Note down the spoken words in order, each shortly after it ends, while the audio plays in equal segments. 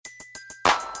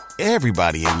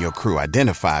Everybody in your crew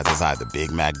identifies as either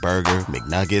Big Mac Burger,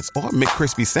 McNuggets, or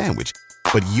McCrispy Sandwich.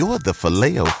 But you're the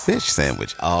Filet-O-Fish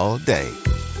Sandwich all day.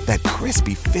 That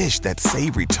crispy fish, that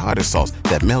savory tartar sauce,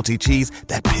 that melty cheese,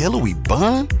 that pillowy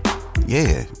bun.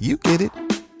 Yeah, you get it.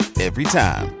 Every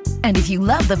time. And if you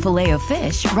love the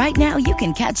Filet-O-Fish, right now you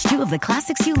can catch 2 of the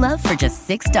classics you love for just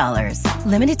 $6.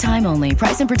 Limited time only.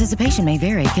 Price and participation may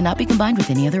vary. Cannot be combined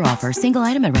with any other offer. Single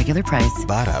item at regular price.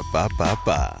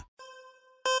 Ba-da-ba-ba-ba.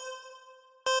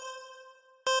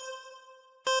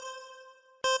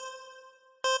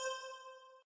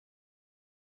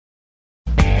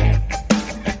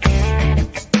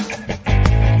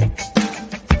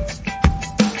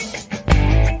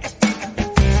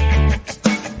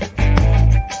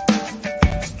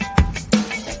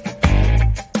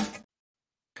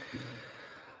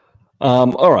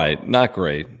 All right. Not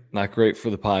great. Not great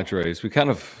for the Padres. We kind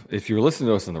of, if you were listening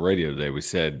to us on the radio today, we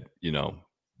said,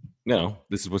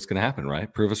 this is what's going to happen,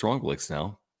 right? Prove us wrong, Blake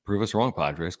Snell. Prove us wrong,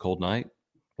 Padres. Cold night.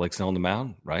 Blake Snell on the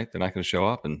mound, right? They're not going to show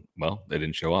up. And, well, they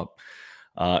didn't show up.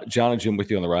 John and Jim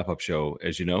with you on the wrap-up show.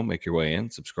 As you know, make your way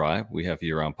in. Subscribe. We have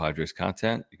year-round Padres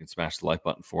content. You can smash the like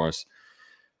button for us.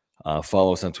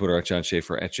 Follow us on Twitter at John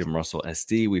Schaefer, at Jim Russell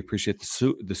SD. We appreciate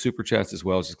the super chats as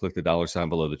well. Just click the $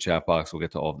 below the chat box. We'll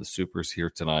get to all of the supers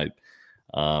here tonight.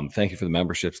 Thank you for the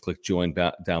memberships. Click join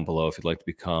down below if you'd like to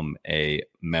become a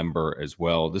member as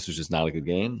well. This was just not a good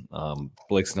game.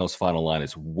 Blake Snell's final line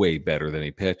is way better than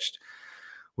he pitched,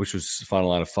 which was the final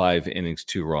line of 5 innings,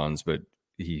 2 runs, but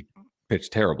he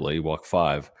pitched terribly. He walked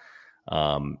 5.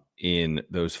 In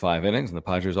those 5 innings, and the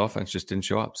Padres offense just didn't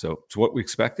show up. So it's what we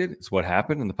expected. It's what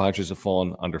happened, and the Padres have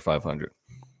fallen under 500.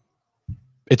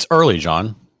 It's early,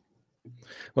 John.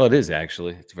 Well, it is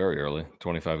actually. It's very early.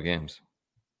 25 games.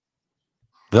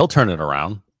 They'll turn it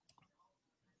around.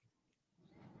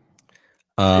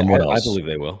 What else? I believe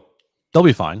they will. They'll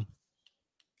be fine.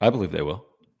 I believe they will,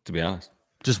 to be honest.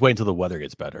 Just wait until the weather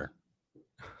gets better.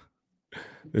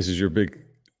 This is your big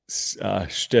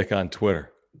shtick on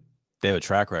Twitter. They have a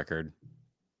track record.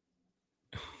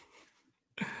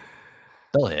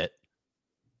 They'll hit.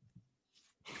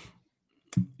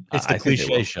 It's the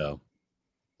cliche show.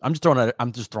 I'm just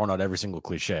throwing out every single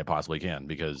cliche I possibly can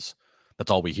because that's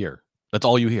all we hear. That's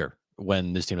all you hear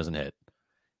when this team doesn't hit.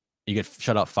 You get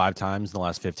shut out 5 times in the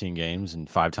last 15 games and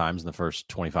 5 times in the first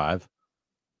 25.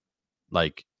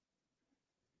 Like,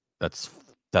 that's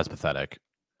pathetic.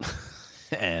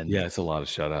 And yeah, it's a lot of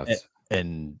shutouts.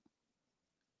 And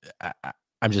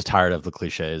I'm just tired of the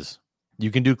cliches.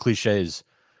 You can do cliches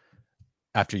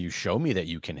after you show me that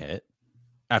you can hit,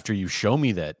 after you show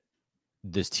me that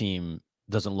this team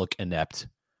doesn't look inept.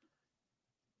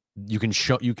 You can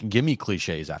give me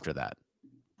cliches after that.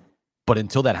 But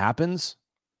until that happens,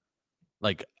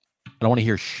 like, I don't want to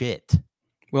hear shit.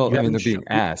 Well, they're being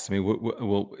asked.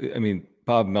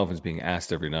 Bob Melvin's being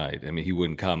asked every night. He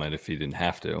wouldn't comment if he didn't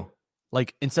have to.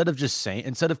 Like, instead of saying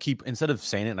it,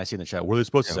 and I see in the chat, what are they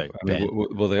supposed to say?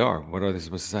 Well, they are. What are they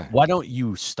supposed to say? Why don't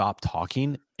you stop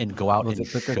talking and go out and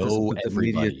show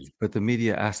everybody? But the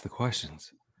media asks the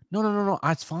questions. No.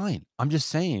 That's fine. I'm just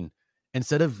saying,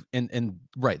 instead of and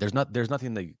right, there's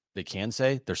nothing they can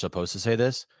say. They're supposed to say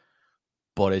this,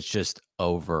 but it's just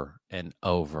over and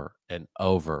over and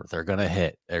over. They're gonna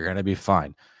hit. They're gonna be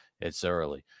fine. It's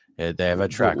early. They have a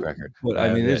track record. But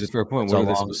there's a fair point. What are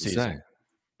they supposed to say?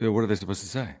 What are they supposed to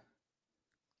say?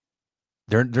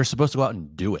 They're supposed to go out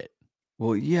and do it.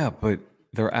 Well, yeah, but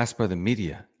they're asked by the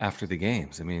media after the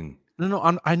games.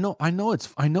 No. I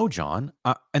know, John.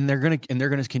 And they're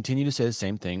gonna continue to say the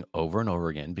same thing over and over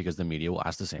again because the media will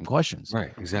ask the same questions.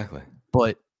 Right. Exactly.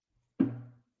 But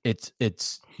it's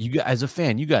you as a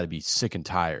fan, you got to be sick and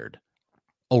tired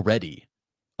already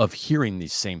of hearing the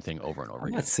same thing over and over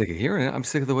again. I'm not sick of hearing it. I'm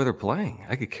sick of the way they're playing.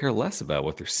 I could care less about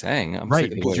what they're saying. I'm right,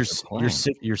 sick of the but way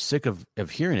you're sick of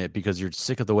hearing it because you're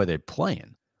sick of the way they're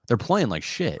playing. They're playing like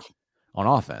shit on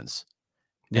offense.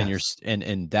 Yes.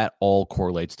 And that all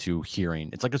correlates to hearing.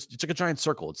 It's like a giant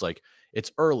circle. It's like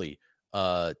it's early,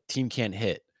 team can't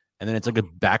hit, and then it's like a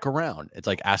back around. It's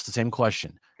like ask the same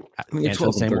question. They're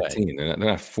 12-13. They're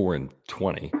not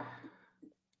 4-20.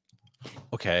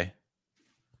 Okay.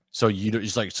 So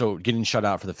getting shut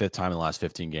out for the 5th time in the last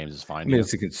 15 games is fine.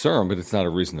 It's a concern, but it's not a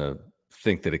reason to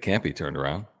think that it can't be turned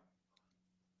around.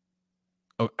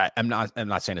 Oh, I'm not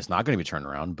saying it's not going to be turned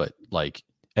around, but like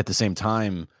at the same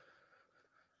time,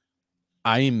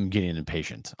 I'm getting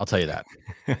impatient. I'll tell you that.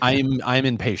 I'm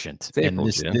impatient, and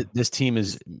this team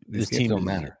don't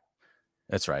matter.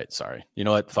 That's right. Sorry. You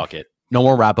know what? Fuck it. No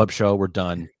more wrap up show. We're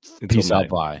done. Peace out.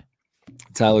 Bye.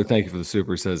 Tyler, thank you for the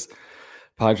super. Says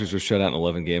Padres were shut out in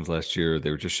 11 games last year.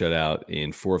 They were just shut out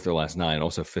in 4 of their last 9,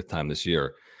 also 5th time this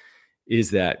year.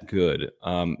 Is that good?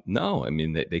 No. I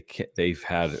mean, they've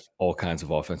had all kinds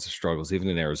of offensive struggles, even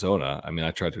in Arizona. I mean,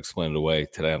 I tried to explain it away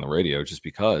today on the radio just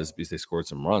because they scored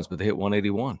some runs, but they hit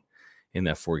 181 in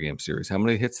that 4-game series. How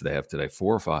many hits do they have today?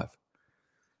 4 or 5?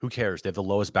 Who cares? They have the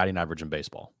lowest batting average in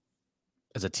baseball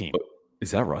as a team.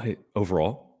 Is that right?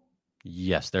 Overall?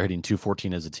 Yes, they're hitting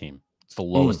 214 as a team. It's the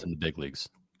lowest in the big leagues.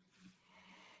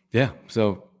 Yeah,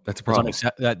 so that's a problem.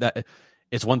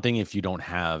 It's one thing if you don't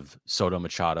have Soto,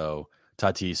 Machado,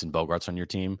 Tatis, and Bogarts on your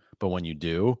team, but when you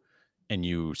do, and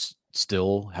you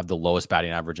still have the lowest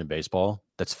batting average in baseball,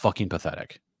 that's fucking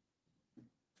pathetic.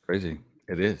 Crazy.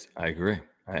 It is. I agree.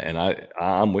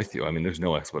 I'm with you. I mean, there's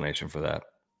no explanation for that.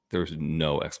 There's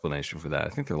no explanation for that. I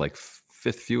think they're like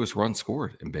 5th fewest runs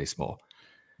scored in baseball.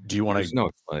 There's no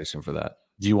explanation for that.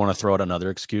 Do you want to throw out another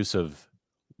excuse of,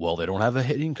 well, they don't have a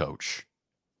hitting coach?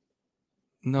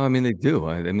 No, I mean, they do.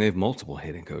 I mean, they have multiple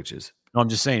hitting coaches. No, I'm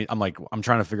just saying, I'm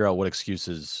trying to figure out what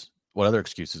other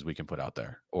excuses we can put out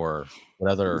there, or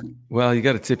what other. Well, you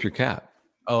got to tip your cap.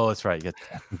 Oh, that's right. You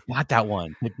got that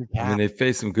one. Tip your cap. I mean, they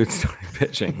face some good starting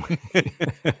pitching,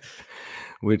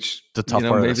 which the tough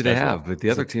part maybe they have, but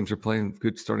the other teams are playing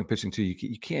good starting pitching too.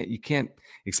 You can't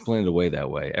explain it away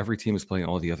that way. Every team is playing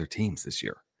all the other teams this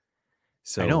year.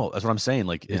 So I know, that's what I'm saying.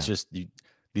 Like, it's just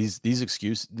these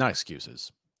excuses, not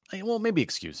excuses. Well, maybe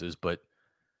excuses, but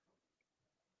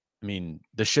I mean,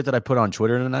 the shit that I put on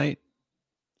Twitter tonight,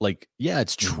 like, yeah,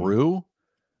 it's true,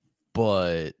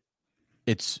 but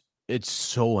it's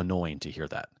so annoying to hear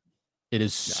that. It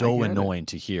is so annoying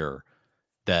to hear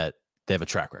that they have a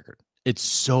track record. It's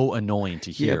so annoying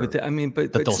to hear. Yeah,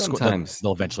 but they'll sometimes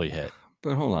they'll eventually hit.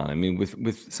 But hold on, I mean,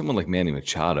 with someone like Manny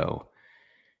Machado,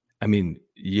 I mean,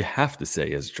 you have to say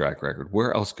he has a track record.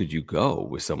 Where else could you go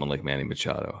with someone like Manny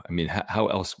Machado? I mean, how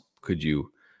else could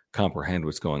you comprehend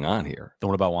what's going on here? Then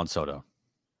what about Juan Soto?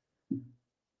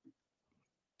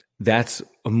 That's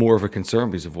more of a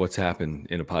concern because of what's happened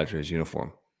in a Padres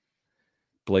uniform.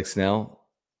 Blake Snell,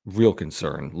 real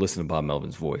concern. Listen to Bob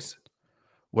Melvin's voice.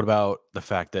 What about the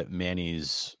fact that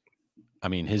Manny's, I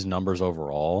mean, his numbers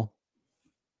overall,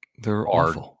 they're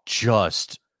awful.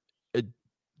 Just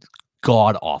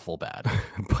god awful bad.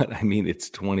 But I mean,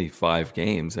 it's 25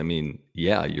 games. I mean,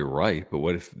 yeah, you're right. But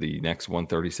what if the next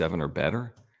 137 are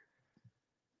better?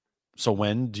 So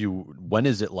when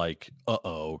is it like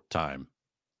time?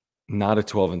 Not at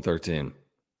 12 and 13.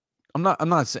 I'm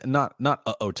not saying not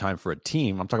time for a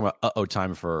team. I'm talking about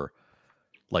time for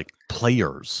like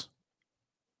players.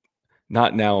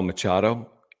 Not now on Machado.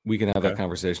 We can have that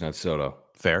conversation on Soto.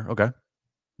 Fair. Okay.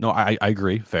 No, I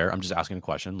agree. Fair. I'm just asking a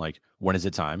question. Like, when is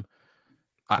it time?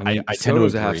 I tend to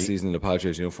agree. A half season in the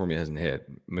Padres uniform he hasn't hit.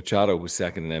 Machado was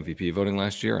second in MVP voting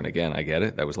last year. And again, I get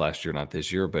it. That was last year, not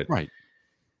this year. But, right.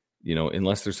 You know,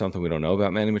 unless there's something we don't know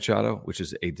about Manny Machado, which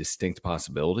is a distinct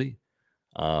possibility,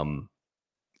 I'm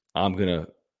going to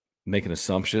make an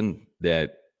assumption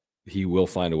that he will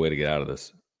find a way to get out of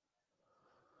this.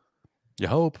 You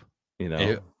hope. You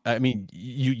know, I mean,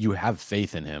 you have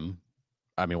faith in him.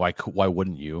 I mean, why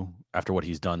wouldn't you, after what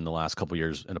he's done the last couple of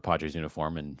years in a Padres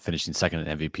uniform and finishing second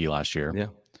in MVP last year? Yeah.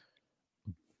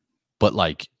 But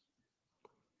like,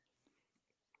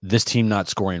 this team not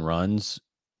scoring runs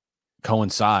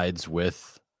coincides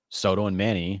with Soto and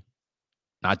Manny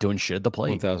not doing shit at the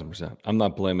plate. 1,000%. I'm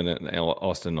not blaming it on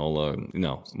Austin Nola.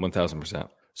 No, 1,000%.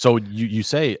 So you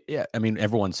say, yeah, I mean,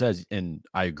 everyone says, and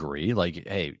I agree, like,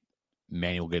 hey,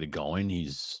 Manny will get it going.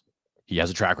 He has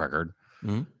a track record.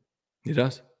 Mm-hmm. He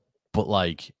does. But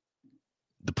like,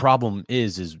 the problem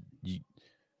is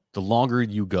the longer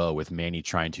you go with Manny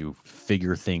trying to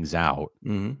figure things out,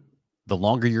 the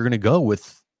longer you're going to go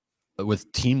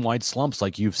with team-wide slumps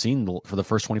like you've seen for the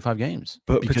first 25 games.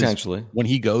 But because potentially. When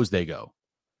he goes, they go.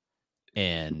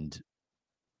 And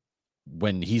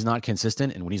when he's not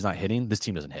consistent and when he's not hitting, this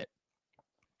team doesn't hit.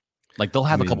 Like, they'll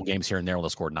have a couple games here and there where they'll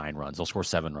score 9 runs. They'll score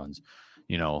 7 runs,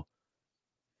 you know.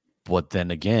 But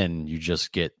then again, you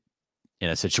just get in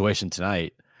a situation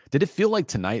tonight. Did it feel like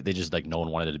tonight they just, like, no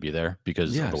one wanted to be there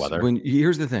because of the weather?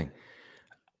 Here's the thing.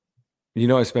 You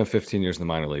know, I spent 15 years in the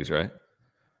minor leagues, right?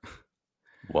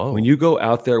 Whoa. When you go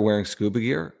out there wearing scuba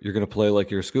gear, you're going to play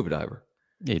like you're a scuba diver.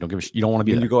 Yeah, you don't want to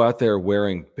be there. When you go out there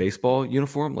wearing baseball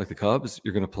uniform like the Cubs,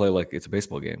 you're going to play like it's a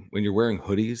baseball game. When you're wearing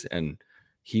hoodies and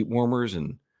heat warmers,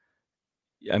 and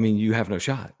I mean, you have no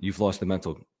shot. You've lost the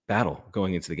mental battle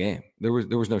going into the game. There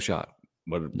was no shot.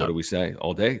 What do we say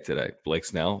all day today? Blake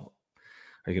Snell,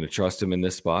 are you going to trust him in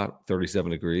this spot?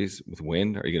 37 degrees with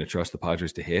wind. Are you going to trust the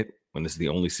Padres to hit when this is the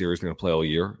only series they're going to play all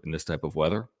year in this type of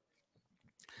weather?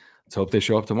 Let's hope they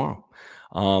show up tomorrow.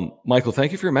 Michael,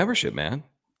 thank you for your membership, man.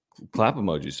 Clap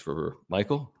emojis for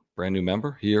Michael, brand new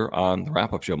member here on the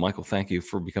Wrap Up Show. Michael, thank you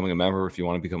for becoming a member. If you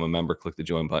want to become a member, click the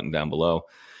join button down below.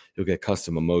 You'll get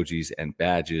custom emojis and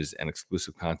badges and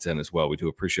exclusive content as well. We do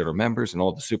appreciate our members and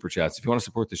all the super chats. If you want to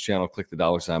support this channel, click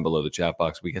the $sign below the chat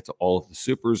box. We get to all of the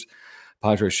supers.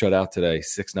 Padres shut out today,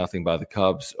 6-0 by the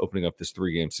Cubs, opening up this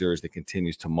 3-game series that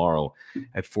continues tomorrow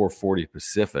at 4:40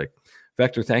 Pacific.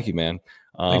 Vector, thank you, man.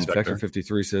 Thanks, Vector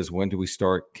 53 says, when do we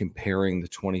start comparing the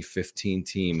 2015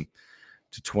 team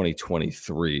to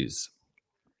 2023's?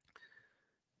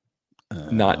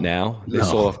 Not now. They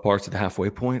sold off parts at the halfway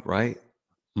point, right?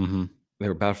 Mm-hmm. They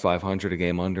were about 500, a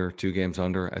game under, 2 games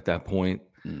under at that point.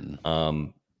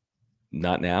 Not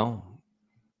now.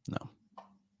 No.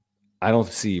 I don't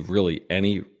see really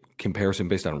any comparison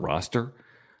based on roster.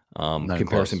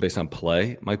 Comparison based on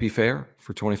play might be fair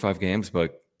for 25 games,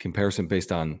 but comparison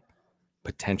based on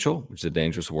potential, which is a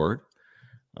dangerous word.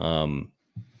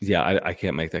 I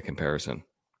can't make that comparison.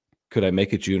 Could I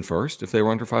make it June 1st if they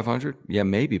were under 500? Yeah,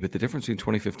 maybe. But the difference between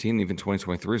 2015 and even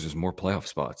 2023 is there's more playoff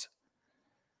spots.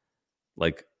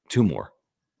 Like 2 more.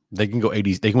 They can go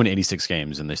 80. They can win 86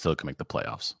 games and they still can make the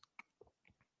playoffs.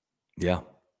 Yeah.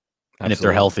 Absolutely. And if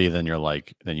they're healthy, then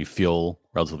then you feel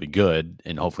relatively good.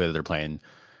 And hopefully they're playing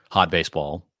hot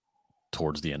baseball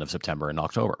towards the end of September and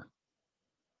October.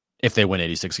 If they win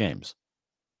 86 games.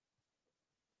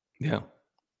 Yeah.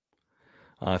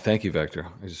 Thank you, Vector.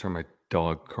 I just heard my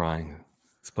dog crying.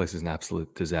 This place is an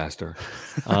absolute disaster.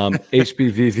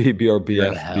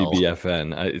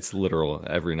 HBVVBRBF it's literal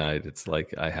every night. It's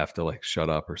like I have to shut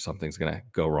up or something's going to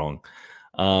go wrong.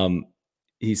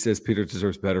 He says Peter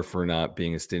deserves better for not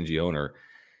being a stingy owner.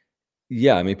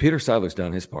 Yeah, I mean, Peter Seidler's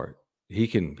done his part. He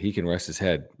can rest his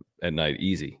head at night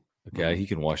easy. Okay, He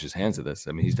can wash his hands of this.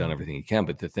 I mean, he's done everything he can.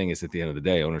 But the thing is, at the end of the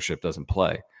day, ownership doesn't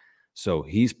play. So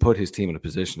he's put his team in a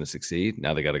position to succeed.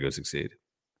 Now they got to go succeed.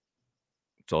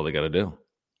 That's all they got to do.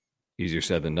 Easier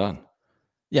said than done.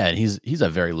 Yeah, and he's a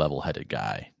very level-headed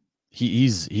guy.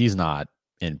 He's not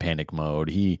in panic mode.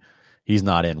 He's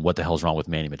not in what the hell's wrong with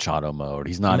Manny Machado mode.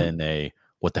 He's not in a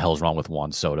what the hell's wrong with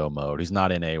Juan Soto mode. He's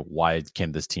not in a why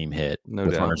can this team hit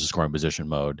with runners in scoring position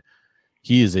mode.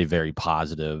 He is a very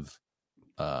positive,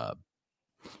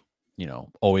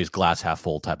 always glass half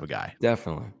full type of guy.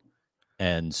 Definitely.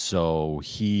 And so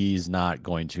he's not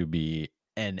going to be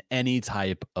in any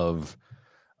type of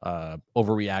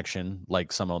overreaction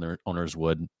like some owners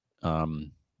would.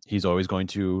 He's always going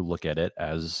to look at it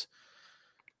as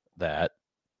that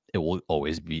it will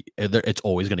always be, it's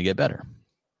always going to get better.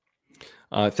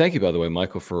 Thank you, by the way,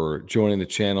 Michael, for joining the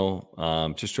channel.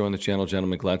 Just join the channel,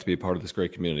 gentlemen. Glad to be a part of this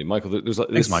great community. Michael,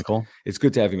 thanks, Michael. It's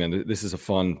good to have you, man. This is a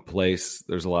fun place.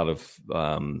 There's a lot of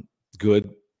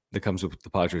good that comes with the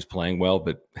Padres playing well,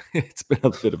 but it's been a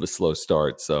bit of a slow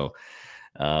start. So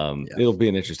it'll be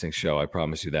an interesting show. I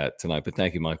promise you that tonight. But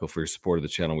thank you, Michael, for your support of the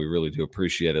channel. We really do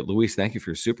appreciate it. Luis, thank you for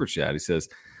your super chat. He says,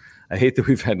 I hate that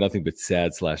we've had nothing but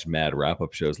sad/mad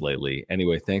wrap-up shows lately.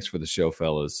 Anyway, thanks for the show,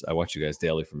 fellas. I watch you guys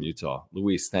daily from Utah.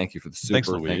 Luis, thank you for the super. Thanks,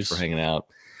 Luis. Thanks for hanging out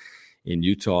in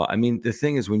Utah. I mean, the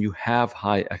thing is, when you have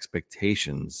high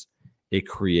expectations, it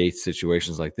creates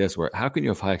situations like this where how can you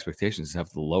have high expectations and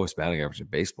have the lowest batting average in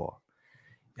baseball?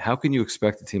 How can you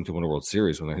expect a team to win a World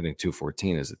Series when they're hitting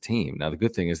 214 as a team? Now, the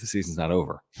good thing is the season's not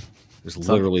over. It's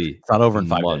not over in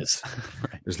 5 months. days.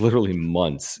 Right. There's literally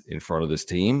months in front of this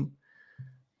team.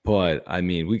 But, I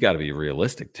mean, we got to be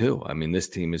realistic, too. I mean, this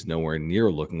team is nowhere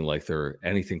near looking like they're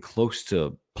anything close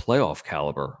to playoff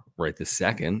caliber right this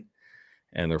second.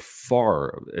 And they're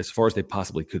as far as they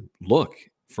possibly could look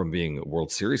from being a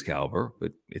World Series caliber.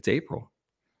 But it's April.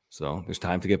 So there's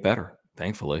time to get better,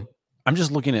 thankfully. I'm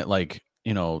just looking at,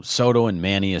 Soto and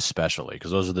Manny especially,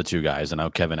 because those are the 2 guys. And now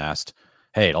Kevin asked,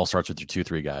 hey, it all starts with your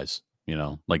 2-3 guys.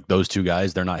 Those 2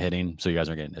 guys, they're not hitting, so you guys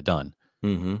are getting it done.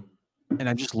 Mm-hmm. And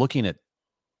I'm just looking at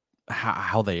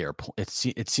how they are.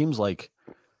 It seems like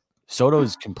Soto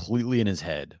is completely in his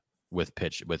head with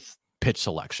pitch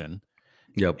selection.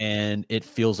 Yep. And it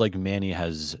feels like Manny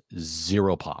has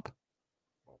 0 pop.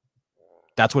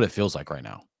 That's what it feels like right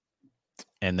now.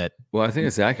 And that. Well, I think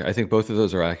it's accurate. I think both of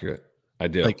those are accurate. I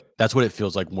do. That's what it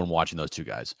feels like when watching those 2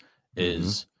 guys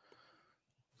is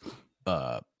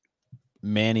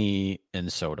Manny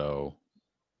and Soto.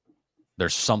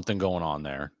 There's something going on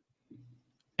there.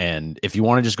 And if you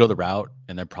want to just go the route,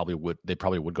 and they probably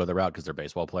would go the route because they're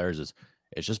baseball players,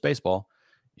 it's just baseball,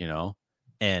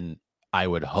 and I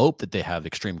would hope that they have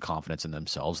extreme confidence in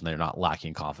themselves and they're not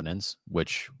lacking confidence,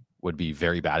 which would be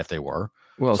very bad if they were.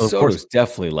 Well, so Soto's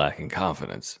definitely lacking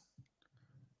confidence.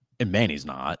 And Manny's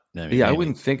not. I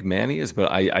wouldn't think Manny is,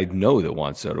 but I know that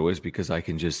Juan Soto is because I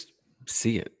can just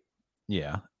see it.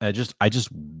 Yeah.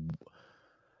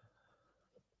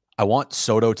 I want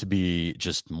Soto to be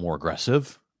just more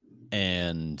aggressive,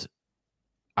 and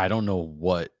I don't know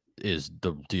what is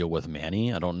the deal with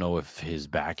Manny. I don't know if his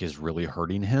back is really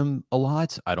hurting him a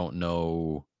lot. I don't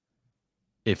know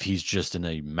if he's just in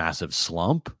a massive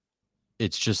slump.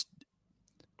 It's just,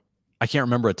 I can't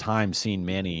remember a time seeing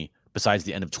Manny besides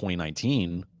the end of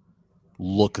 2019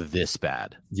 look this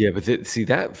bad. Yeah, but see,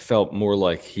 that felt more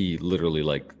like he literally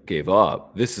like gave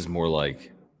up. This is more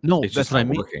like No, it's that's just what I not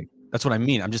mean. working. That's what I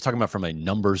mean. I'm just talking about from a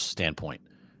numbers standpoint.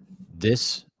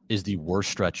 This is the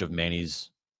worst stretch of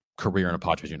Manny's career in a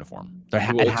Padres uniform.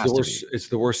 Well, It it's has the to worst. be. It's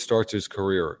the worst start to his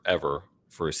career ever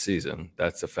for a season.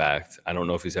 That's a fact. I don't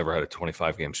know if he's ever had a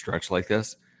 25 game stretch like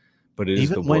this, but it is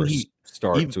Even the when worst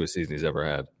start even, to a season he's ever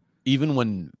had. even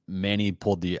when Manny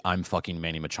pulled the "I'm fucking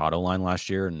Manny Machado" line last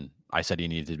year, and I said he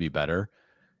needed to be better,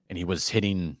 and he was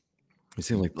hitting. He's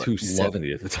hitting like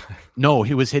 270 at the time. No,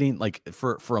 he was hitting like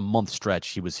for a month stretch.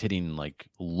 He was hitting like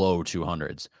low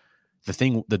 200s.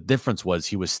 The difference was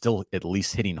he was still at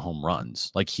least hitting home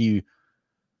runs. Like he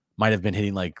might have been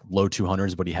hitting like low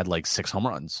 200s, but he had like 6 home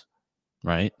runs.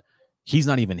 Right? He's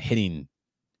not even hitting.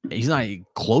 He's not even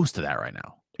close to that right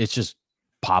now. It's just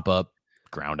pop up,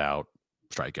 ground out,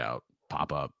 strike out,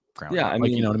 pop up, ground Yeah, out. I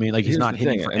Like, you mean, know what I mean? Like he's here's not the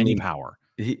hitting thing. for I any mean, power.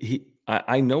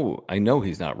 I know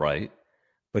he's not right,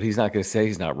 but he's not going to say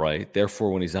he's not right.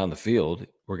 Therefore, when he's on the field,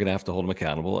 we're going to have to hold him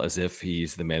accountable as if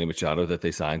he's the Manny Machado that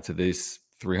they signed to this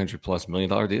 $300+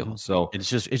 million deal. So It's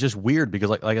just weird because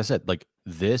like I said, like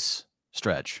this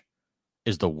stretch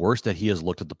is the worst that he has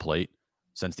looked at the plate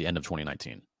since the end of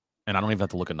 2019. And I don't even have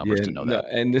to look at numbers yeah, to know no,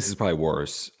 that. and this is probably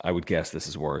worse. I would guess this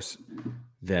is worse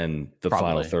than the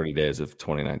final Probably. 30 days of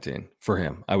 2019 for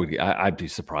him. I'd be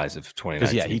surprised if 2019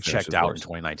 Because yeah, he finishes checked out in worse.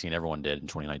 2019. Everyone did in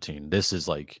 2019. This is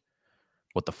like,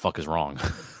 what the fuck is wrong?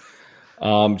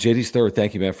 JD's third,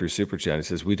 thank you, man, for your super chat. He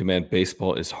says, "We demand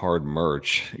baseball is hard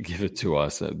merch. Give it to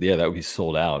us." Yeah, that would be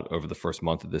sold out over the first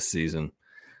month of this season.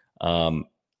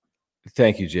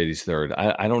 Thank you, JD's third.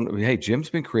 I don't. Hey, Jim's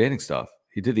been creating stuff.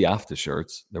 He did the AFTA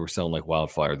shirts that were selling like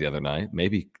wildfire the other night.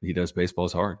 Maybe he does baseball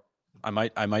is hard. I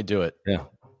might do it. Yeah.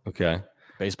 Okay.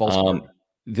 Baseball's hard.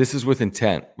 This is with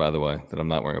intent, by the way, that I'm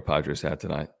not wearing a Padres hat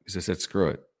tonight because I said screw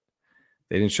it.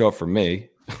 They didn't show up for me.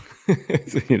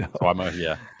 You know. So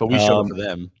yeah, but we showed up for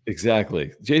them.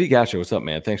 Exactly. JD Gacho, what's up,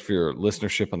 man? Thanks for your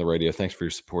listenership on the radio. Thanks for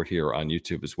your support here on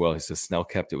YouTube as well. He says Snell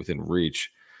kept it within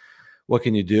reach. What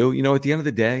can you do? You know, at the end of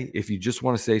the day, if you just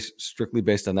want to say strictly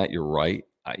based on that, you're right.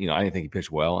 I didn't think he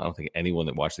pitched well. I don't think anyone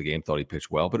that watched the game thought he pitched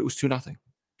well, but it was 2-0.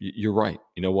 You're right.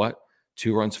 You know what?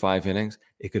 2 runs, 5 innings.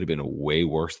 It could have been way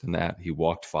worse than that. He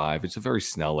walked 5. It's a very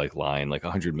Snell-like line, like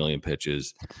 100 million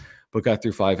pitches, but got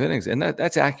through 5 innings. And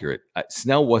that's accurate.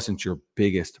 Snell wasn't your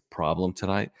biggest problem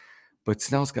tonight, but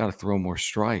Snell's got to throw more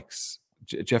strikes.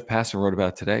 Jeff Passan wrote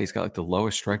about it today. He's got like the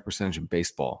lowest strike percentage in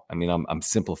baseball. I mean, I'm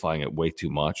simplifying it way too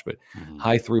much, but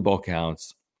high 3-ball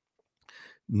counts,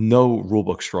 no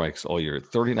rulebook strikes all year.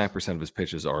 39% of his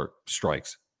pitches are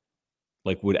strikes,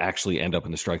 like would actually end up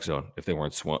in the strike zone if they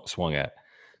weren't swung at.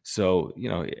 So, you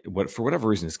know, for whatever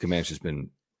reason, his command has been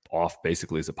off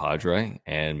basically as a Padre.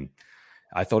 And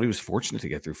I thought he was fortunate to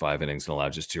get through 5 innings and allow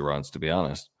just 2 runs, to be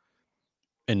honest.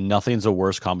 And nothing's a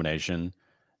worse combination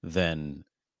than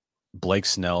Blake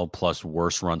Snell plus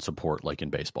worse run support like in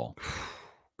baseball.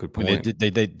 Good point. I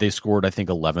mean, they scored, I think,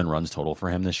 11 runs total for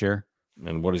him this year.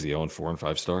 And what is he, 0-4 and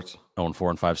 5 starts?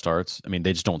 0-4 and 5 starts. I mean,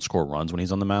 they just don't score runs when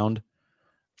he's on the mound.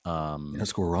 He doesn't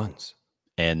score runs.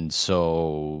 And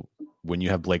so when you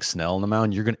have Blake Snell on the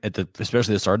mound, you're going to,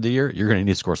 especially the start of the year, you're going to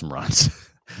need to score some runs.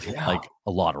 Yeah. Like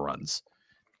a lot of runs.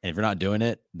 And if you're not doing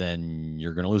it, then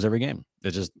you're going to lose every game.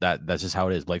 It's just that's just how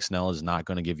it is. Blake Snell is not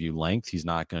going to give you length. He's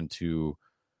not going to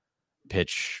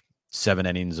pitch 7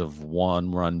 innings of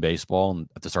 1-run baseball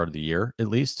at the start of the year, at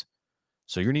least.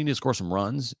 So you're going to need to score some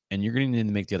runs, and you're going to need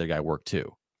to make the other guy work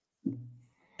too.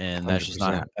 And that's just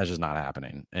not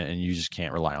happening. And you just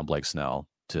can't rely on Blake Snell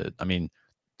to. I mean,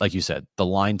 like you said, the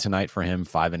line tonight for him,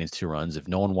 5 innings, 2 runs. If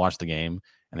no one watched the game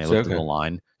and they looked at the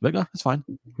line, like, no, that's fine.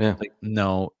 Yeah. Like,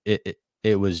 no,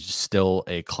 it was still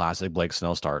a classic Blake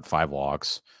Snell start. 5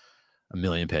 walks, 1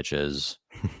 million pitches,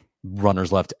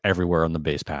 runners left everywhere on the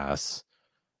base paths.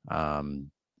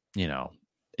 You know,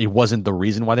 it wasn't the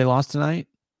reason why they lost tonight.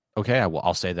 Okay,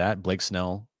 I'll say that. Blake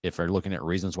Snell, if they're looking at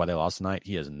reasons why they lost tonight,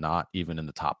 he is not even in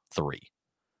the top 3.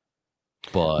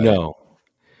 But no,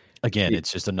 again,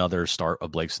 it's just another start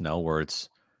of Blake Snell where it's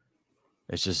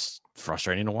just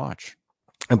frustrating to watch.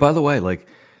 And by the way, like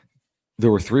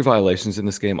there were 3 violations in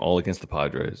this game, all against the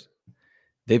Padres.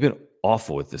 They've been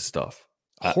awful with this stuff.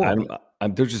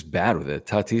 they're just bad with it.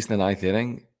 Tatis in the ninth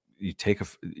inning, you take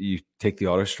the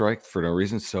auto strike for no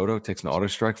reason. Soto takes an auto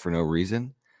strike for no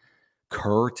reason.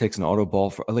 Kerr takes an auto ball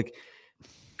for like,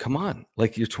 come on,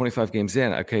 like you're 25 games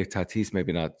in. Okay, Tatis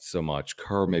maybe not so much.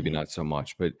 Kerr maybe not so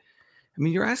much, but I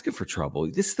mean, you're asking for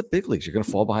trouble. This is the big leagues. You're going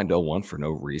to fall behind 0-1 for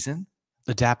no reason.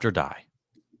 Adapt or die.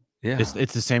 Yeah,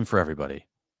 it's the same for everybody.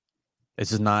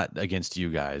 This is not against you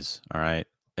guys. All right.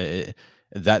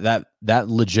 That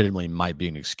legitimately might be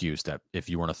an excuse that if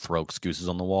you want to throw excuses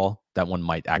on the wall, that one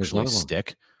might actually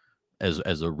stick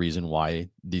as a reason why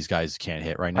these guys can't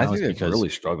hit right now. I think they've really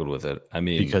struggled with it. I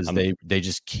mean, because they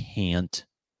just can't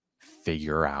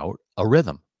figure out a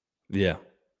rhythm. Yeah,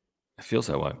 it feels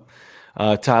that way.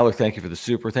 Tyler, thank you for the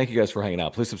super. Thank you guys for hanging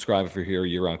out. Please subscribe if you're here.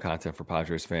 Year-round content for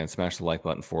Padres fans. Smash the like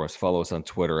button for us. Follow us on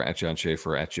Twitter at John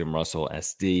Schaefer, at Jim Russell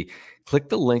SD. Click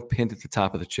the link pinned at the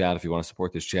top of the chat if you want to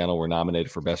support this channel. We're nominated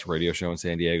for Best Radio Show in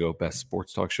San Diego, Best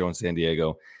Sports Talk Show in San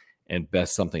Diego, and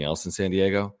Best Something Else in San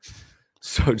Diego.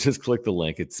 So just click the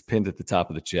link. It's pinned at the top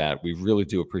of the chat. We really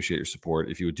do appreciate your support.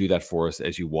 If you would do that for us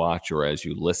as you watch or as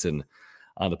you listen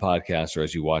on the podcast or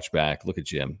as you watch back, look at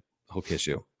Jim. He'll kiss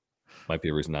you. Might be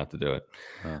a reason not to do it.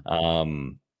 All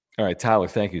right, Tyler,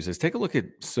 thank you. He says, take a look at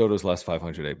Soto's last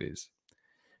 500 ABs.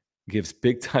 Gives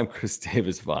big-time Chris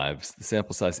Davis vibes. The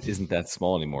sample size isn't that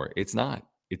small anymore. It's not.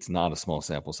 It's not a small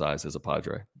sample size as a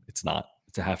Padre. It's not.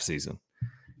 It's a half season.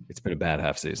 It's been a bad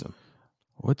half season.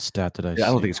 What stat did I see? I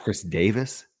don't think it's Chris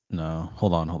Davis. No,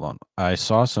 hold on. I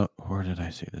saw some. Where did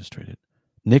I see this tweeted?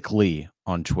 Nick Lee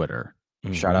on Twitter.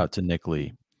 Mm-hmm. Shout out to Nick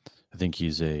Lee. I think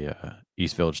he's a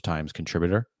East Village Times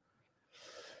contributor.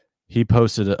 He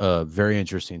posted a very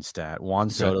interesting stat. Juan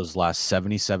Soto's last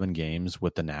 77 games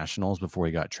with the Nationals before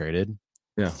he got traded.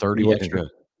 Yeah,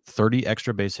 30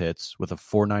 extra base hits with a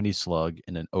 490 slug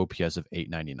and an OPS of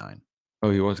 899. Oh,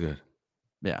 he was good.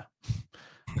 Yeah.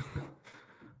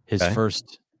 His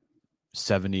first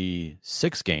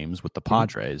 76 games with the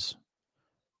Padres,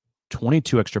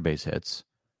 22 extra base hits,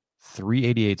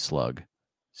 388 slug,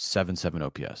 7.7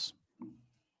 OPS.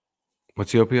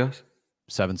 What's the OPS?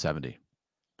 770.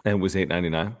 And it was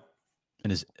 899. And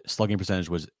his slugging percentage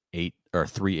was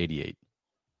 388.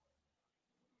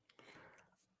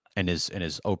 And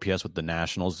his OPS with the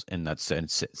Nationals in that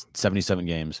 77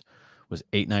 games was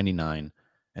 899,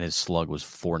 and his slug was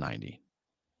 490.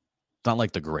 It's not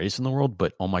like the greatest in the world,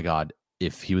 but oh my God,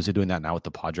 if he was doing that now with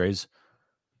the Padres,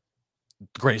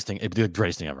 it'd be the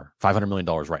greatest thing ever. $500 million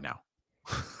right now.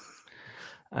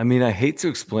 I mean, I hate to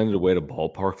explain it away to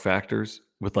ballpark factors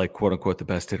with like quote unquote the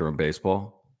best hitter in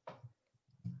baseball.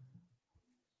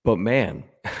 But man,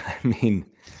 I mean,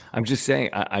 I'm just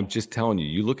saying, I'm just telling you,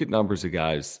 you look at numbers of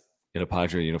guys in a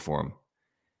Padre uniform,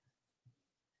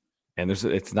 and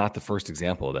it's not the first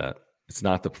example of that. It's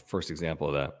not the first example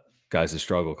of that. Guys that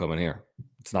struggle coming here.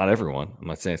 It's not everyone. I'm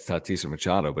not saying it's Tatis or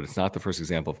Machado, but it's not the first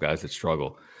example of guys that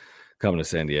struggle coming to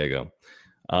San Diego.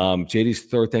 JD's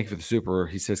third, thank you for the super.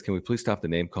 He says, can we please stop the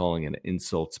name calling and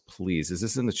insults, please? Is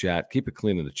this in the chat? Keep it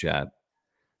clean in the chat.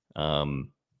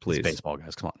 Please. It's baseball,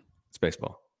 guys. Come on. It's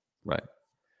baseball. Right.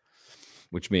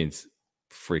 Which means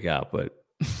freak out, but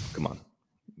come on.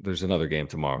 There's another game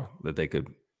tomorrow that they could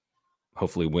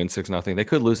hopefully win 6-0. They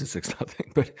could lose at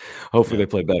 6-0, but hopefully they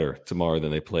play better tomorrow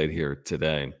than they played here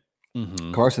today.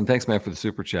 Mm-hmm. Carson, thanks, man, for the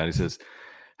super chat. He says,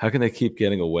 how can they keep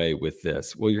getting away with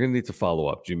this? Well, you're going to need to follow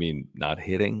up. Do you mean not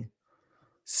hitting,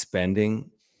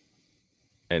 spending,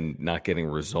 and not getting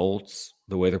results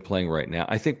the way they're playing right now?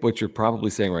 I think what you're probably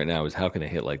saying right now is how can they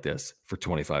hit like this for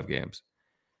 25 games?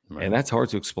 Right. And that's hard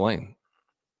to explain.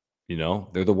 You know,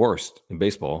 they're the worst in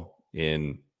baseball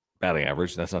in batting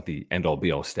average. That's not the end-all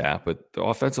be-all stat, but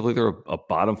offensively, they're a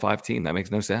bottom 5 team. That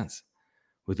makes no sense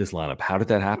with this lineup. How did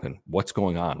that happen? What's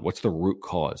going on? What's the root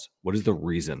cause? What is the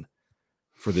reason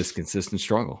for this consistent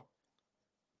struggle?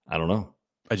 I don't know.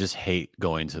 I just hate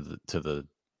going to the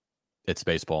it's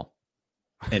baseball.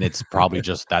 And it's probably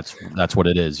just that's what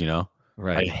it is, you know?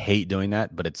 Right. I hate doing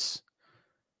that, but it's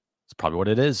probably what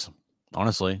it is,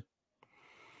 honestly.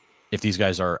 If these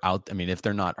guys are out, I mean, if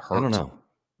they're not hurt. I don't know.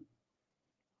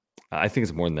 I think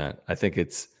it's more than that. I think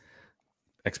it's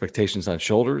expectations on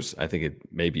shoulders. I think it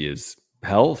maybe is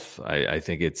health. I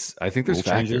think there's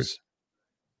factors.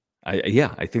 I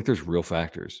think there's real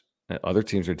factors. Other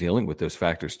teams are dealing with those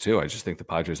factors too. I just think the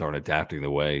Padres aren't adapting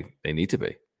the way they need to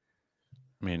be.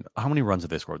 I mean, how many runs have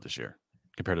they scored this year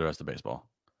compared to the rest of baseball?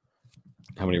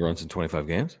 How many runs in 25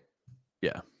 games?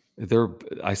 Yeah.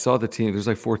 I saw the team. There's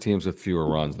like 4 teams with fewer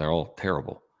runs, and they're all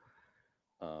terrible.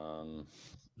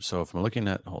 So if I'm looking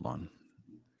at, hold on,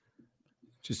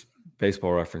 just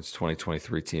Baseball Reference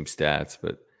 2023 team stats,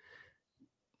 but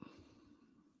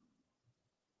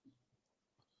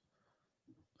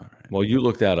Well, you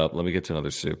look that up. Let me get to another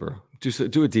super.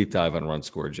 Do a deep dive on run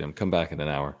score, Jim. Come back in an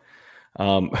hour.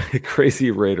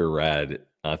 Crazy Raider Rad.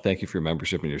 Thank you for your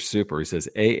membership and your super. He says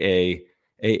AHHFD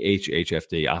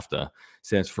AFTA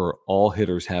stands for all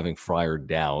hitters having Friar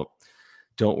doubt.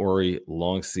 Don't worry,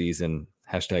 long season.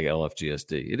 Hashtag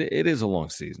LFGSD. It is a long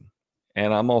season.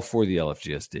 And I'm all for the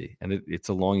LFGSD. And it's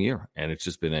a long year. And it's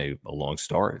just been a long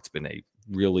start. It's been a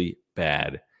really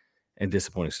bad and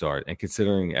disappointing start. And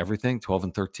considering everything,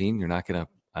 12-13,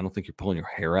 I don't think you're pulling your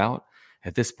hair out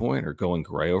at this point or going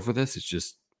gray over this.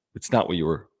 It's not what you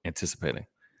were anticipating.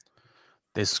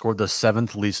 They scored the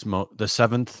seventh fewest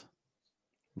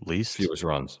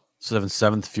runs.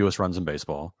 Seventh fewest runs in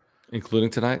baseball. Including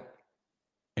tonight?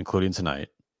 Including tonight.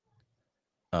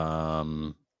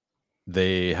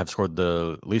 They have scored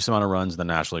the least amount of runs in the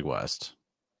National League West.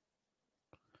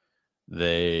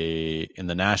 In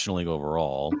the National League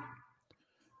overall,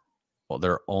 well,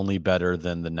 they're only better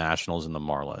than the Nationals and the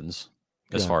Marlins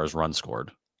as far as runs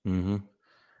scored. Mm-hmm.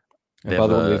 And by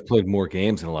the way, they've played more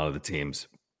games than a lot of the teams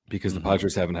because the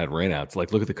Padres haven't had rainouts.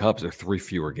 Like, look at the Cubs. They're 3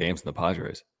 fewer games than the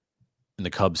Padres. And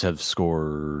the Cubs have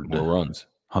scored more runs.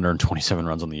 127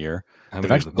 runs on the year. How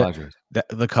many of the Padres?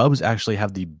 The Cubs actually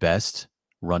have the best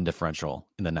run differential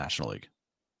in the National League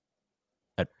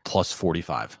at plus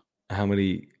 45. How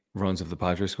many runs have the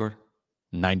Padres scored?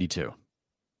 92.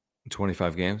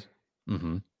 25 games?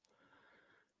 Mm-hmm.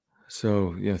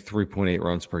 So, 3.8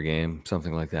 runs per game,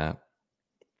 something like that.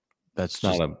 That's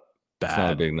not bad. It's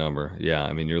not a big number. Yeah,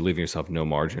 I mean, you're leaving yourself no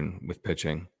margin with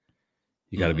pitching.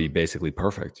 You got to be basically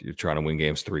perfect. You're trying to win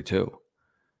games 3-2.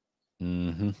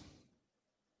 Mm-hmm.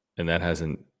 And that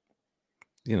hasn't,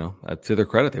 to their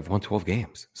credit, they've won 12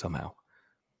 games somehow.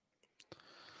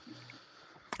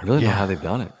 I really don't know how they've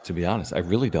done it, to be honest. I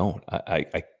really don't.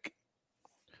 I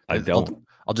don't.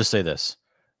 I'll just say this.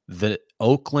 The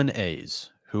Oakland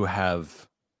A's, who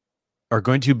are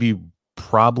going to be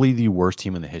probably the worst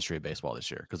team in the history of baseball this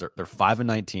year because they're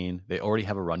 5-19. They already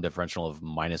have a run differential of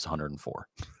minus 104.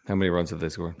 How many runs have they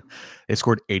scored? They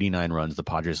scored 89 runs. The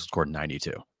Padres scored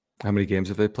 92. How many games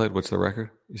have they played? What's the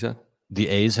record, you said? The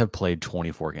A's have played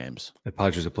 24 games. The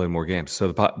Padres have played more games.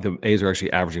 So the A's are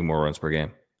actually averaging more runs per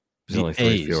game. There's only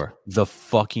 3 fewer. The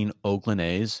fucking Oakland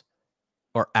A's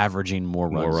are averaging more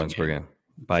runs per game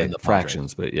by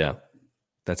fractions. But yeah,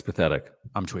 that's pathetic.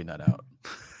 I'm tweeting that out.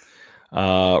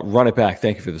 Run it back.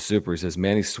 Thank you for the super. He says,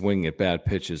 Manny's swinging at bad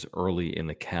pitches early in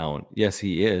the count. Yes,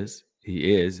 he is.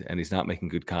 He is, and he's not making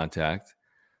good contact.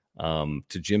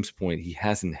 To Jim's point, he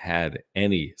hasn't had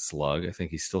any slug. I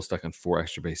think he's still stuck on 4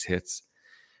 extra base hits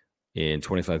in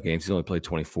 25 games. He's only played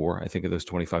 24. I think of those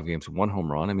 25 games, 1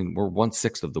 home run. I mean, we're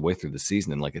 1/6 of the way through the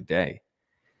season in like a day.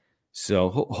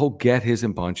 So he'll get his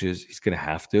in bunches. He's going to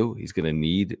have to. He's going to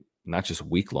need not just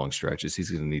week-long stretches. He's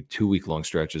going to need 2 week-long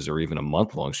stretches or even a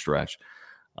month-long stretch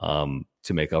to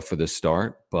make up for this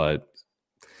start. But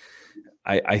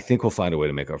I think we'll find a way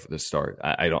to make up for this start.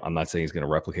 I'm not saying he's going to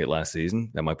replicate last season.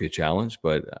 That might be a challenge,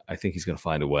 but I think he's going to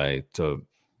find a way to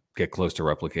get close to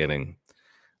replicating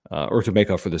or to make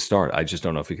up for this start. I just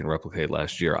don't know if he can replicate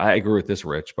last year. I agree with this,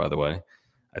 Rich, by the way.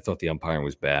 I thought the umpiring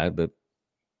was bad, but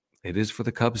it is for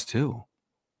the Cubs too.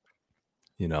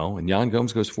 And Yan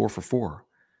Gomes goes 4 for 4.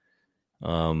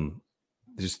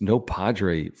 There's no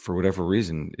Padre, for whatever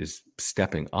reason, is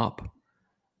stepping up.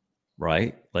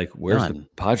 Right? Like, where's the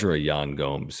Padre Yan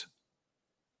Gomes?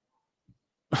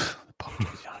 Like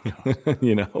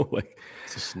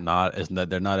it's just not. Isn't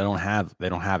that they're not? They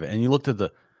don't have it. And you looked at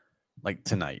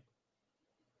tonight.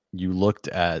 You looked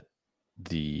at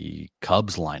the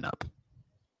Cubs lineup,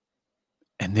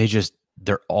 and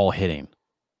they're all hitting.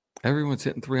 Everyone's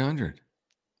hitting 300.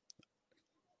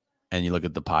 And you look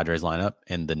at the Padres lineup,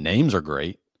 and the names are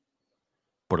great,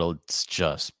 but it's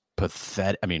just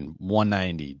pathetic. I mean,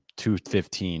 190,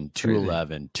 215,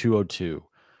 211, 202,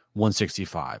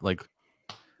 165. Like,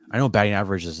 I know batting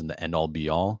average isn't the end all be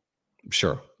all.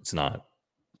 Sure, it's not,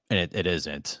 and it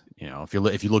isn't.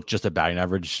 If you look just at batting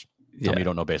average, tell me you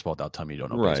don't know baseball without telling me you don't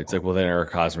know baseball. Right? It's like, well, then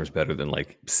Eric Hosmer's better than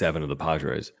like 7 of the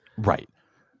Padres, right?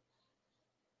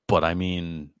 But I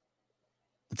mean,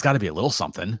 it's got to be a little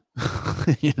something.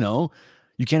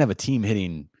 You can't have a team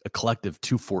hitting a collective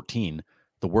 214,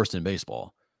 the worst in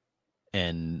baseball,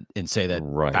 and say that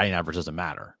batting average doesn't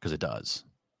matter, because it does.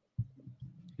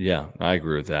 Yeah, I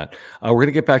agree with that. We're going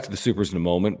to get back to the supers in a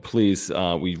moment. Please,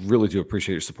 we really do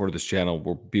appreciate your support of this channel.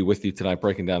 We'll be with you tonight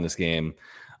breaking down this game.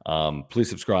 Please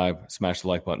subscribe, smash the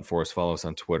like button for us. Follow us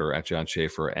on Twitter at John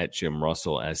Schaefer, at Jim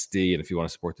Russell SD. And if you want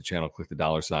to support the channel, click the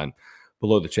 $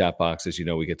 below the chat box. As you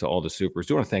know, we get to all the supers.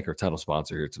 Do want to thank our title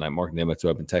sponsor here tonight, Mark Nimitz, who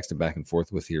I've been texting back and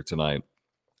forth with here tonight.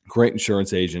 Great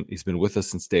insurance agent. He's been with us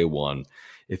since day one.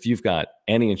 If you've got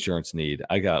any insurance need,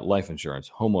 I got life insurance,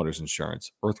 homeowners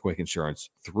insurance, earthquake insurance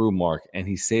through Mark, and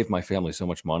he saved my family so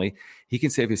much money. He can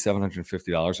save you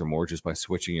 $750 or more just by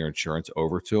switching your insurance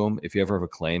over to him. If you ever have a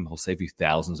claim, he'll save you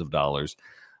thousands of dollars.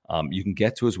 You can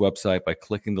get to his website by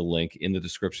clicking the link in the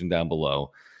description down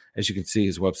below. As you can see,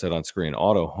 his website on screen: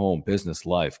 auto, home, business,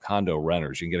 life, condo,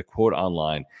 renters. You can get a quote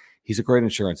online. He's a great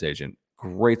insurance agent,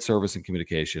 great service and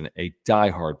communication, a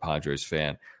diehard Padres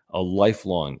fan, a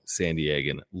lifelong San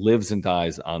Diegan, lives and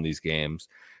dies on these games,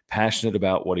 passionate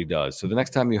about what he does. So the next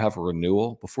time you have a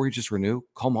renewal, before you just renew,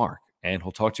 call Mark, and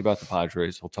he'll talk to you about the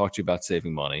Padres. He'll talk to you about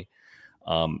saving money.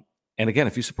 And again,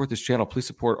 if you support this channel, please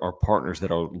support our partners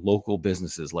that are local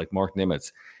businesses like Mark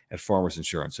Nimitz at Farmers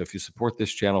Insurance. So if you support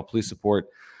this channel, please support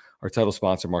our title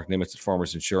sponsor, Mark Nimitz at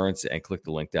Farmers Insurance, and click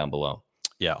the link down below.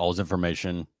 Yeah, all his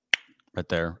information right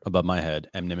there above my head,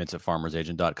 mnimitz at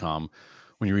farmersagent.com.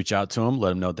 When you reach out to him,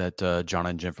 let him know that John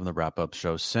and Jim from the Wrap-Up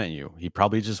Show sent you. He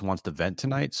probably just wants to vent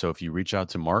tonight. So if you reach out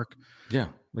to Mark,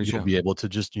 you'll be able to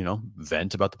just,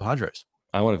 vent about the Padres.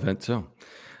 I want to vent too.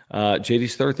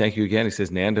 JD's third, thank you again. He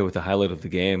says Nando with the highlight of the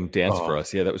game danced for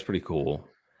us. Yeah, that was pretty cool.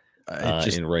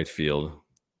 In right field.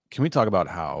 Can we talk about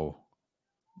how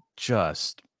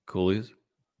just cool he is?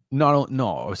 No,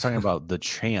 I was talking about the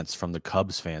chants from the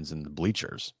Cubs fans in the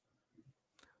bleachers.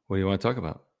 What do you want to talk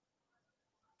about?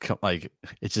 Like,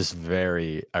 it's just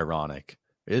very ironic,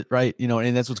 right?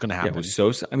 And that's what's going to happen.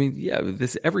 Yeah,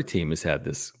 every team has had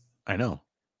this. I know,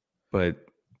 but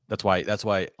that's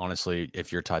why. Honestly,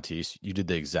 if you're Tatis, you did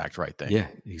the exact right thing. Yeah,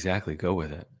 exactly. Go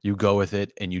with it. You go with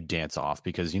it and you dance off,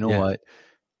 because you know what?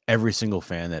 Every single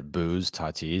fan that boos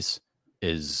Tatis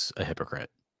is a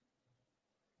hypocrite.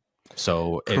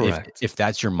 So if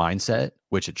that's your mindset,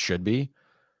 which it should be,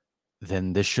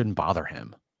 then this shouldn't bother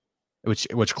him.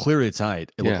 Which clearly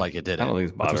tonight it looked like it didn't. I don't think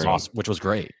it's bothering him. Which was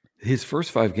great. His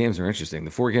first 5 games are interesting.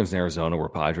 The 4 games in Arizona were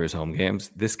Padres home games.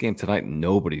 This game tonight,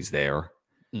 nobody's there.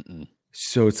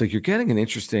 So it's like you're getting an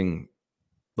interesting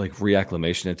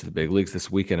reacclimation into the big leagues.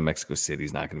 This weekend in Mexico City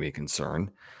is not going to be a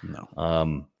concern.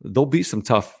 No. There'll be some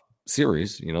tough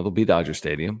series. There'll be Dodger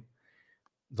Stadium.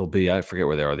 They'll be, I forget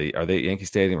where they are. Are they at Yankee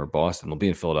Stadium or Boston? They'll be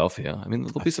in Philadelphia. I mean,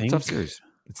 there'll be some tough series.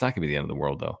 It's not going to be the end of the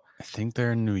world, though. I think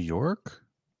they're in New York.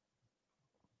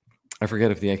 I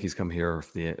forget if the Yankees come here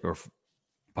or if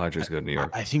Padres go to New York.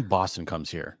 I think Boston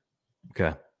comes here.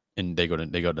 Okay. And they go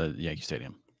to Yankee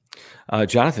Stadium.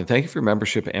 Jonathan, thank you for your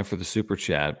membership and for the super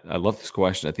chat. I love this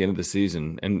question at the end of the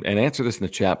season. And answer this in the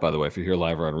chat, by the way, if you're here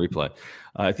live or on replay.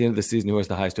 At the end of the season, who has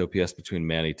the highest OPS between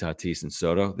Manny, Tatis, and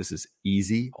Soto? This is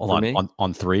easy. Hold on.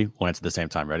 On 3, we'll answer at the same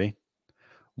time. Ready?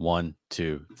 1,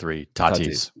 2, 3.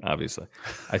 Tatis. Obviously.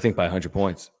 I think by 100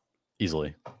 points.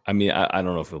 Easily. I mean, I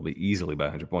don't know if it'll be easily by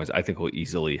 100 points. I think he'll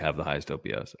easily have the highest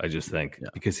OPS. I just think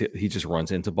because he just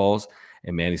runs into balls,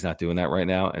 and Manny's not doing that right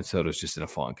now, and Soto's just in a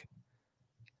funk.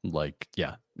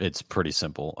 It's pretty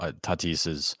simple.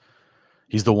 Tatis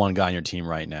he's the one guy on your team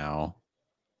right now.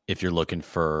 If you're looking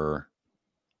for,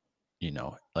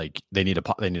 they need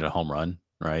a home run,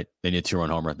 right? They need a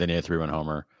 2-run homer. They need a 3-run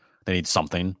homer. They need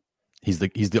something. He's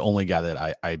the only guy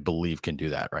that I believe can do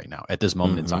that right now at this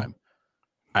moment in time.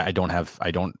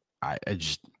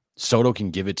 Soto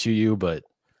can give it to you, but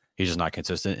he's just not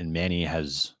consistent. And Manny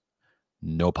has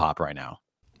no pop right now.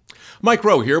 Mike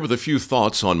Rowe here with a few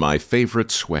thoughts on my favorite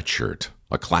sweatshirt,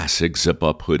 a classic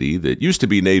zip-up hoodie that used to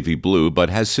be navy blue but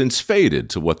has since faded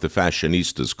to what the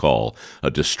fashionistas call a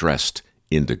distressed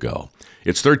indigo.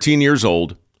 It's 13 years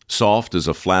old, soft as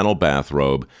a flannel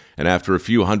bathrobe, and after a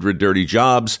few hundred dirty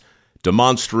jobs,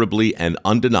 demonstrably and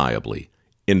undeniably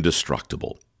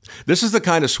indestructible. This is the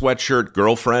kind of sweatshirt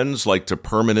girlfriends like to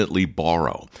permanently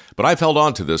borrow, but I've held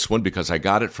on to this one because I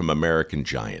got it from American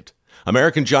Giant.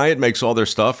 American Giant makes all their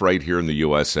stuff right here in the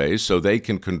USA so they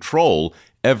can control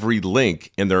every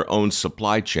link in their own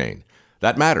supply chain.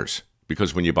 That matters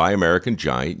because when you buy American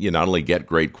Giant, you not only get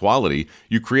great quality,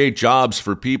 you create jobs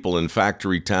for people in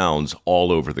factory towns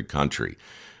all over the country.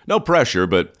 No pressure,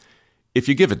 but if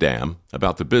you give a damn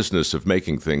about the business of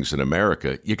making things in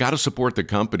America, you got to support the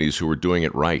companies who are doing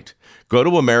it right. Go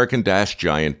to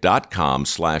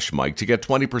american-giant.com/Mike to get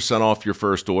 20% off your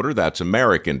first order. That's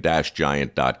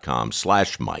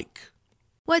american-giant.com/Mike.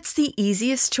 What's the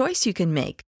easiest choice you can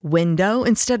make? Window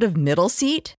instead of middle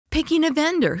seat? Picking a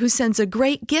vendor who sends a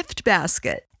great gift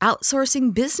basket?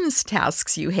 Outsourcing business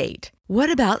tasks you hate? What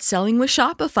about selling with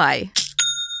Shopify?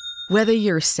 Whether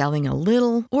you're selling a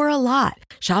little or a lot,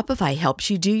 Shopify helps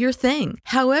you do your thing,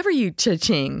 however you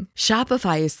cha-ching.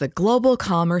 Shopify is the global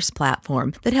commerce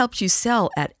platform that helps you sell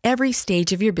at every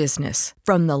stage of your business.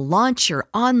 From the launch your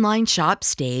online shop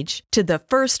stage to the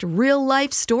first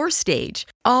real-life store stage,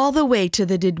 all the way to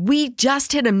the did we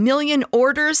just hit a million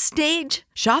orders stage.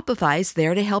 Shopify's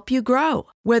there to help you grow.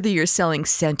 Whether you're selling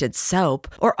scented soap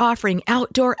or offering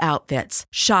outdoor outfits,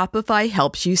 Shopify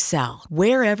helps you sell.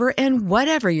 Wherever and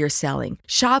whatever you're selling,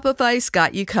 Shopify's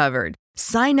got you covered.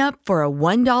 Sign up for a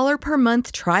 $1 per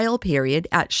month trial period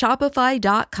at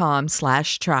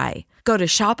shopify.com/try. Go to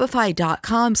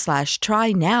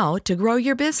shopify.com/try now to grow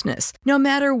your business, no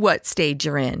matter what stage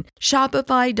you're in.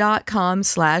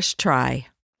 Shopify.com/try.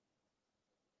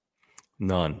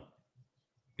 None.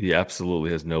 He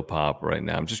absolutely has no pop right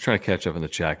now. I'm just trying to catch up in the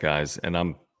chat, guys,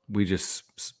 and we just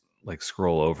like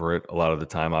scroll over it a lot of the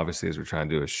time, obviously, as we're trying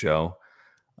to do a show.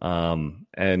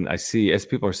 And I see, as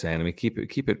people are saying, I mean, keep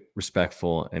it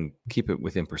respectful and keep it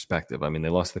within perspective. I mean, they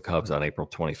lost the Cubs on April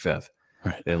 25th,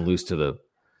 Right? Then lose to the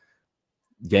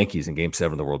Yankees in Game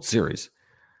 7 of the World Series.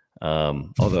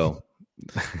 Although,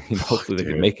 hopefully they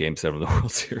can make Game 7 of the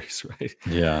World Series, right?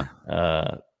 Yeah.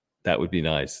 That would be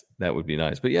nice. That would be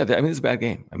nice. But yeah, I mean, it's a bad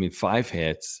game. I mean, 5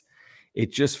 hits.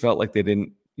 It just felt like they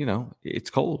didn't, it's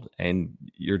cold and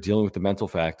you're dealing with the mental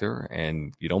factor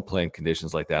and you don't play in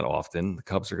conditions like that often. The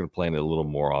Cubs are going to play in it a little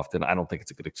more often. I don't think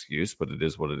it's a good excuse, but it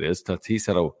is what it is. Tatis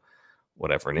had an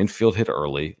infield hit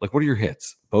early. Like, what are your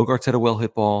hits? Bogarts had a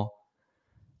well-hit ball.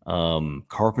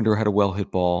 Carpenter had a well-hit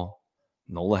ball.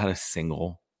 Nola had a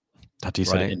single.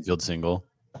 Tatis had an infield single.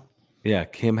 Yeah,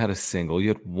 Kim had a single. You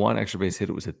had one extra base hit.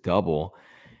 It was a double.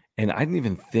 And I didn't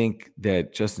even think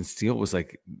that Justin Steele was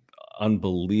like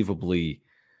unbelievably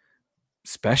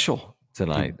special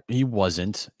tonight. He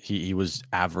wasn't. He was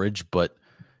average, but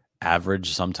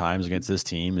average sometimes against this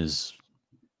team is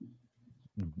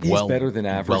he's better than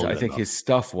average. I think his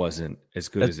stuff wasn't as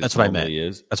good as it normally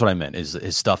is. That's what I meant. Is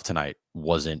his stuff tonight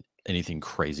wasn't anything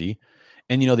crazy.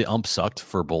 And the ump sucked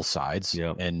for both sides.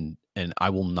 Yeah. And I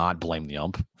will not blame the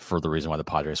ump for the reason why the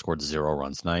Padres scored 0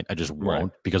 runs tonight. I just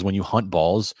won't, because when you hunt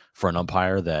balls for an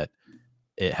umpire that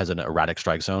it has an erratic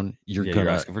strike zone, you're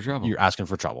asking for trouble. You're asking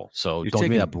for trouble. So you're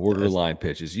taking borderline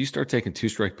pitches. You start taking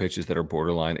 2-strike pitches that are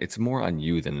borderline. It's more on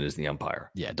you than it is the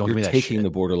umpire. Yeah, don't give me that taking shit. The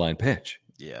borderline pitch.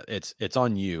 Yeah, it's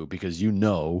on you because you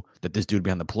know that this dude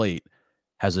behind the plate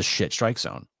has a shit strike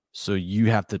zone. So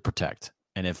you have to protect.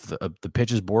 And if the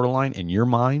pitch is borderline in your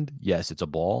mind, yes, it's a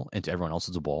ball, and to everyone else,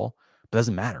 it's a ball. But it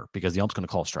doesn't matter because the ump's going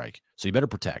to call a strike. So you better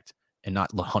protect and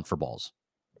not hunt for balls.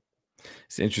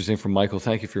 It's interesting from Michael.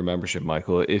 Thank you for your membership,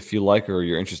 Michael. If you like or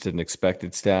you're interested in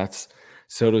expected stats,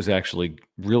 Soto's actually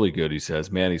really good, he says.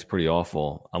 Man, he's pretty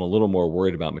awful. I'm a little more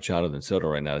worried about Machado than Soto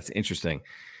right now. It's interesting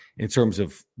in terms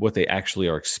of what they actually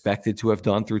are expected to have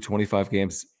done through 25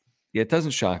 games. Yeah, it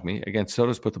doesn't shock me. Again,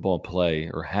 Soto's put the ball in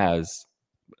play, or has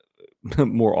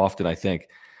more often, I think,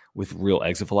 with real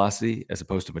exit velocity as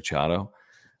opposed to Machado.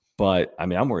 But I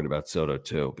mean, I'm worried about Soto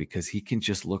too, because he can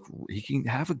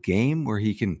have a game where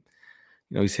he can,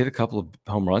 he's hit a couple of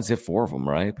home runs, hit 4 of them,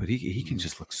 right? But he can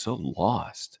just look so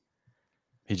lost.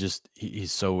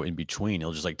 He's so in between.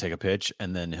 He'll just like take a pitch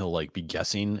and then he'll like be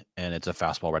guessing, and it's a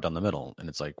fastball right down the middle, and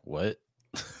it's like, what?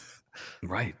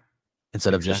 Right.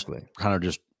 Instead of just kind of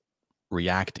just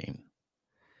reacting.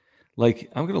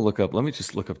 Like, let me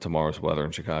just look up tomorrow's weather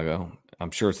in Chicago. I'm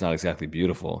sure it's not exactly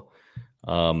beautiful.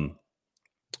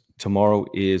 Tomorrow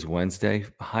is Wednesday,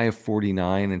 high of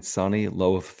 49 and sunny,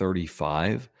 low of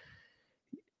 35.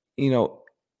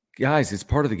 Guys, it's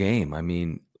part of the game. I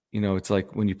mean, it's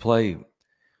like when you play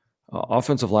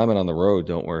offensive linemen on the road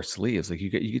don't wear sleeves. Like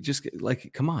you just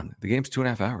like, come on, the game's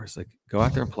 2.5 hours. Like, go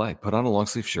out there and play. Put on a long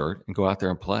sleeve shirt and go out there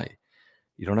and play.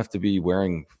 You don't have to be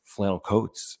wearing flannel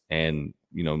coats and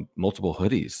multiple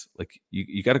hoodies. Like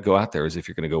you got to go out there as if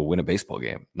you're going to go win a baseball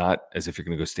game, not as if you're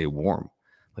going to go stay warm.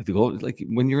 Like the goal, like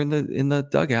when you're in the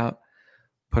dugout,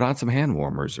 put on some hand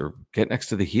warmers or get next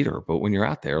to the heater. But when you're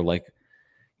out there, like,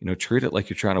 treat it like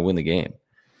you're trying to win the game.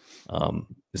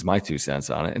 Is my 2 cents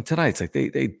on it. And tonight, it's like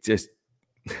they just,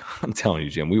 I'm telling you,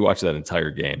 Jim, we watched that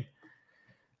entire game.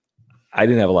 I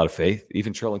didn't have a lot of faith.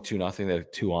 Even trailing 2-0, they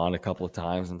had 2 on a couple of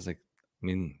times. I was like, I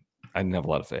didn't have a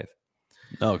lot of faith.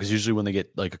 No, because usually when they get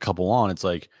like a couple on, it's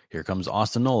like, here comes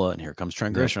Austin Nola and here comes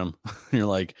Trent Grisham. And you're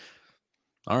like,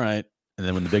 all right. And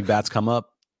then when the big bats come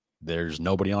up, there's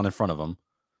nobody on in front of them.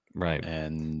 Right.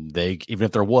 And they, even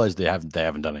if there was, they haven't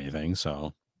done anything.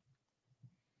 So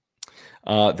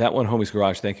that one, Homie's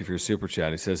Garage, thank you for your super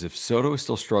chat. He says, if Soto is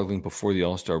still struggling before the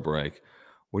All-Star break,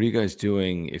 what are you guys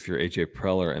doing if you're AJ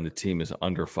Preller and the team is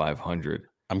under 500?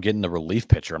 I'm getting the relief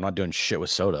pitcher. I'm not doing shit with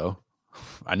Soto.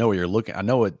 I know what you're looking. I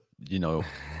know what,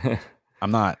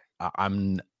 I'm not,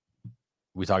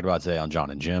 we talked about today on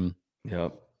John and Jim.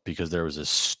 Yep. Because there was a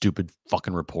stupid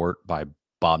fucking report by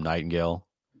Bob Nightingale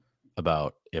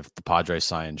about if the Padres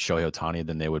signed Shohei Ohtani,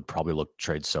 then they would probably look to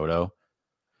trade Soto.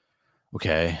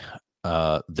 Okay.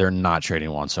 They're not trading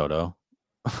Juan Soto.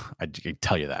 I can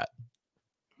tell you that.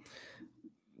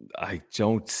 I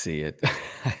don't see it.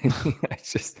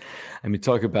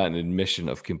 Talk about an admission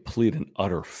of complete and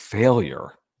utter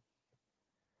failure.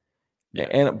 Yeah.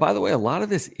 And by the way, a lot of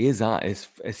this is on.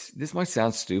 This might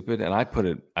sound stupid, and I put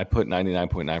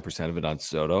 99.9% of it on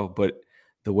Soto. But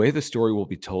the way the story will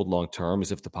be told long term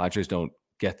is if the Padres don't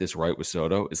get this right with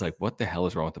Soto, is like, what the hell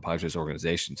is wrong with the Padres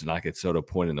organization to not get Soto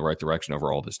pointed in the right direction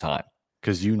over all this time?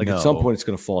 Because at some point it's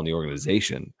going to fall in the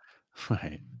organization,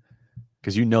 right?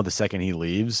 Because the second he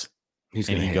leaves,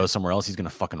 he goes somewhere else, he's going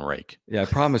to fucking rake. Yeah, I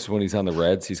promise when he's on the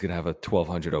Reds, he's going to have a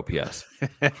 1,200 OPS.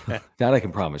 That I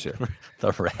can promise you.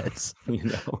 The Reds. When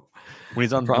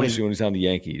he's on the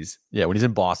Yankees. Yeah, when he's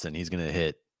in Boston, he's going to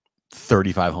hit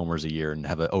 35 homers a year and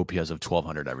have an OPS of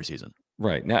 1,200 every season.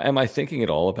 Right. Now, am I thinking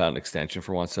at all about an extension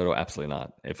for Juan Soto? Absolutely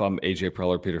not. If I'm AJ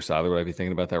Preller, Peter Seidler, would I be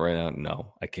thinking about that right now?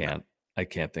 No, I can't. I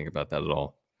can't think about that at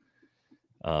all.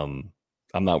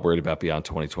 I'm not worried about beyond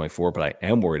 2024, but I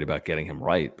am worried about getting him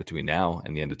right between now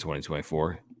and the end of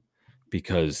 2024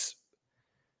 because,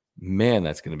 man,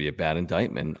 that's going to be a bad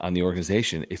indictment on the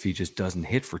organization if he just doesn't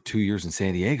hit for 2 years in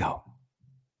San Diego.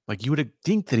 Like, you would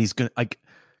think that he's going to,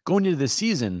 going into this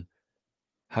season.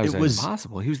 How is that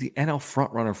impossible? He was the NL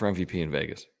front runner for MVP in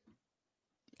Vegas.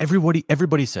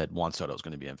 Everybody said Juan Soto is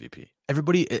going to be MVP.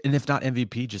 Everybody, and if not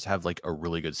MVP, just have like a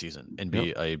really good season and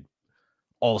be a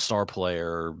all-star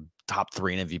player, top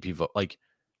 3 in MVP vote. Like,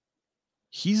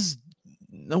 he's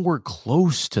nowhere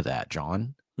close to that,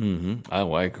 John. Mm-hmm.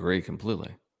 Oh, I agree completely.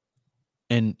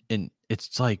 And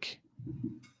it's like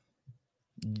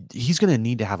he's going to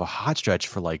need to have a hot stretch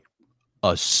for like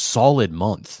a solid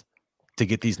month to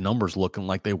get these numbers looking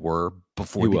like they were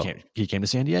before he came to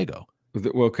San Diego.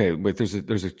 Well, okay, but there's a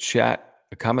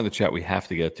comment in the chat we have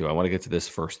to get to. I want to get to this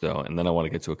first, though, and then I want to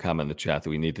get to a comment in the chat that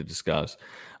we need to discuss.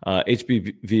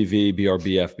 HBVV,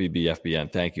 BRBF,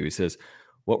 BBFBN, thank you. He says,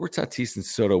 what were Tatis and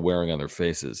Soto wearing on their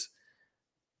faces?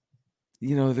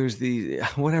 There's the,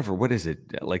 whatever, what is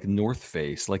it? Like North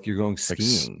Face, like you're going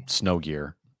skiing. Like snow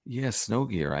gear. Yeah, snow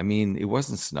gear. I mean, it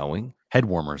wasn't snowing. Head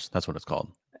warmers, that's what it's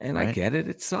called. And right? I get it.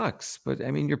 It sucks. But, I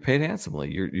mean, you're paid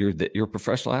handsomely. You're a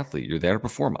professional athlete. You're there to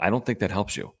perform. I don't think that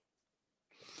helps you.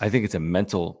 I think it's a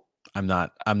mental. I'm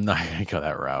not going to go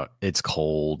that route. It's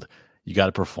cold. You got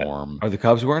to perform. Are the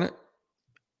Cubs wearing it?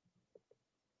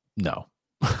 No.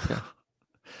 Okay.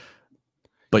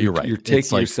 But you're right. You're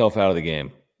taking yourself out of the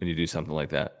game when you do something like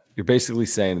that. You're basically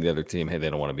saying to the other team, hey,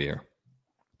 they don't want to be here.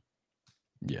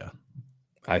 Yeah.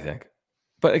 I think.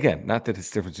 But again, not that it's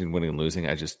different between winning and losing.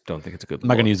 I just don't think it's a good. I'm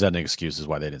not going to use that as an excuse as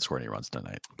why they didn't score any runs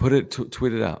tonight.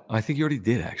 Tweet it out. I think you already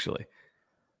did, actually.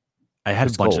 I had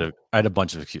a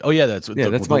bunch of excuses. Oh yeah, it's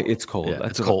cold. Yeah,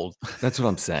 it's cold. That's what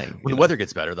I'm saying. When the weather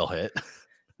gets better, they'll hit.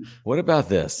 What about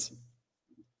this?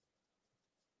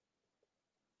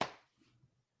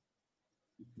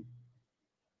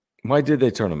 Why did they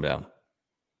turn him down?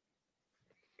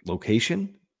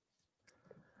 Location?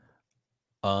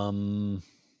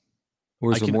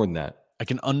 Or is there more than that? I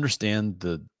can understand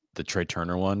the Trey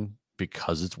Turner one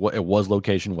because it was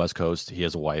location West Coast. He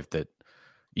has a wife that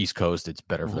East Coast. It's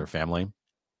better for their family.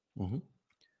 Mm-hmm.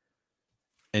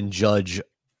 And Judge,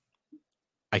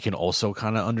 I can also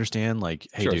kind of understand. Like,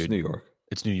 hey, dude, it's New York.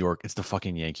 It's New York. It's the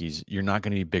fucking Yankees. You're not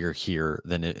going to be bigger here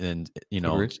than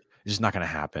it's just not going to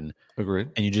happen. Agreed.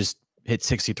 And you just hit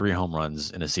 63 home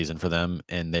runs in a season for them,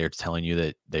 and they're telling you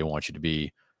that they want you to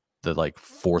be the like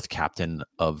 4th captain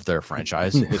of their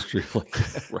franchise. History like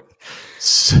that, right.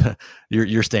 So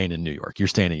you're staying in New York. You're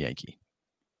staying a Yankee.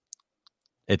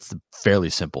 It's fairly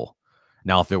simple.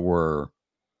 Now, if it were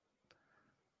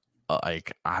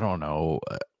like, I don't know.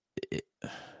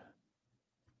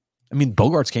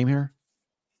 Bogarts came here.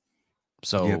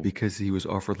 So yeah, because he was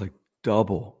offered like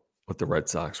double what the Red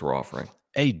Sox were offering.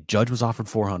 Hey, Judge was offered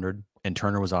 $400 and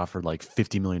Turner was offered like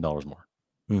 $50 million more.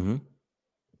 Mm-hmm.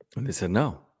 And they said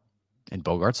no. And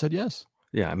Bogarts said yes.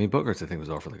 Yeah, Bogarts I think was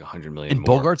offered like $100 million. And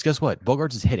more. Bogarts, guess what?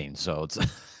 Bogarts is hitting, so it's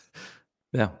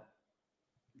yeah,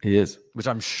 he is. Which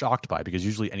I'm shocked by because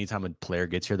usually anytime a player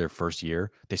gets here their first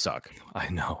year, they suck. I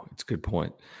know. It's a good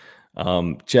point.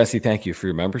 Jesse, thank you for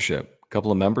your membership. A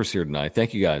couple of members here tonight.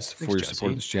 Thank you guys for your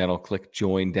support of this channel. Click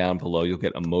join down below. You'll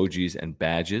get emojis and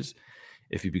badges.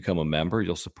 If you become a member,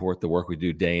 you'll support the work we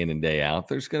do day in and day out.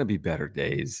 There's going to be better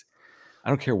days. I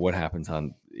don't care what happens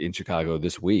on in Chicago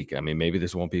this week. I mean, maybe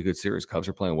this won't be a good series. Cubs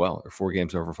are playing well. They're 4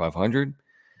 games over 500.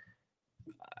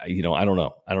 I don't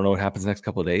know. I don't know what happens the next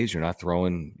couple of days. You're not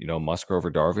throwing, Musgrove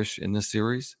or Darvish in this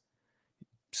series.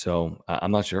 So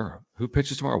I'm not sure. Who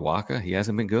pitches tomorrow? Waka? He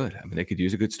hasn't been good. I mean, they could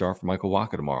use a good start for Michael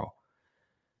Waka tomorrow.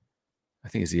 I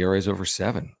think his ERA is over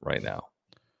 7 right now.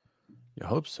 You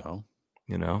hope so.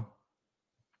 I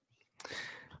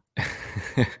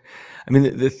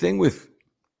mean, the thing with,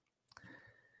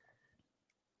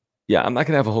 I'm not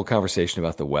going to have a whole conversation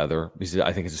about the weather because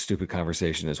I think it's a stupid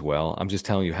conversation as well. I'm just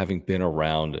telling you, having been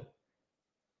around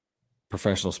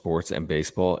professional sports and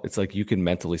baseball, it's like you can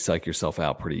mentally psych yourself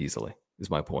out pretty easily, is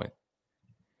my point.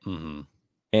 Mm-hmm.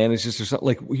 And it's just, there's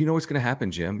like, what's going to happen,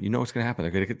 Jim. You know what's going to happen.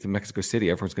 They're going to get to Mexico City.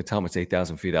 Everyone's going to tell them it's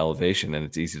 8,000 feet elevation and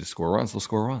it's easy to score runs. They'll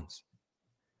score runs.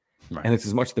 Right. And it's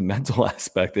as much the mental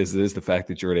aspect as it is the fact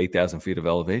that you're at 8,000 feet of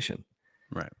elevation.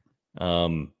 Right.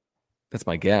 That's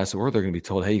my guess. Or they're going to be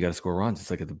told, hey, you got to score runs. It's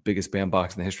like the biggest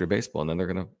bandbox in the history of baseball. And then they're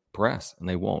going to press, and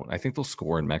they won't. I think they'll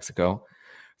score in Mexico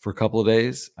for a couple of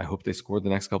days. I hope they score the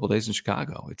next couple of days in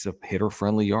Chicago. It's a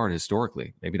hitter-friendly yard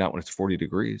historically. Maybe not when it's 40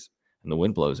 degrees and the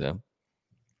wind blows in.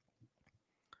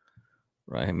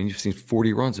 Right? I mean, you've seen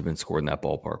 40 runs have been scored in that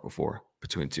ballpark before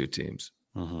between two teams.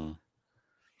 Mm-hmm.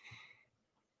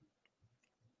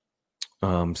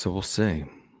 So we'll see.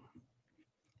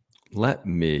 Let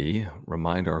me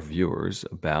remind our viewers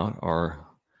about our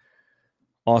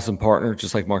awesome partner,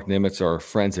 just like Mark Nimitz, our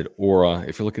friends at Aura.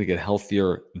 If you're looking to get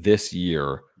healthier this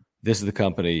year, this is the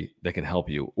company that can help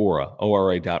you. Aura,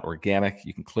 ora.organic.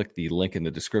 You can click the link in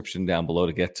the description down below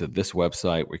to get to this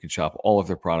website where you can shop all of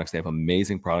their products. They have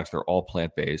amazing products. They're all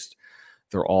plant-based.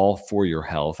 They're all for your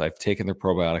health. I've taken their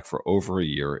probiotic for over a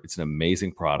year. It's an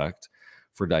amazing product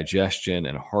for digestion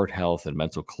and heart health and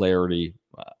mental clarity.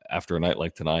 After a night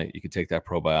like tonight, you can take that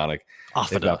probiotic.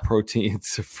 They've got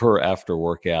proteins for after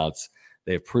workouts.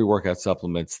 They have pre-workout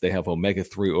supplements. They have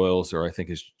omega-3 oils, or I think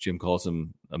as Jim calls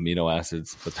them, amino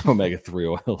acids, but they're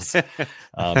omega-3 oils. So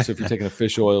if you're taking a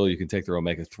fish oil, you can take their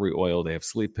omega-3 oil. They have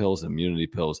sleep pills and immunity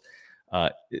pills.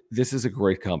 This is a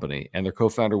great company, and their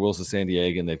co-founder Will's a San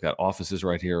Diego, and they've got offices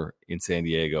right here in San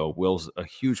Diego. Will's a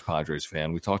huge Padres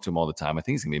fan. We talk to him all the time. I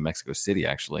think he's going to be in Mexico City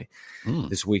actually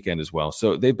this weekend as well.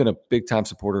 So they've been a big-time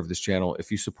supporter of this channel.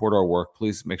 If you support our work,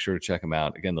 please make sure to check them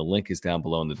out. Again, the link is down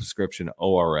below in the description,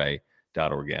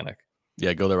 ora.organic.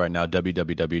 Yeah, go there right now,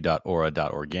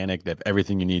 www.aura.organic. They have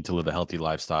everything you need to live a healthy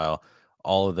lifestyle.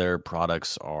 All of their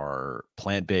products are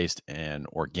plant-based and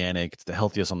organic. It's the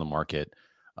healthiest on the market.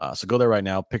 So go there right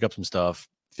now, pick up some stuff,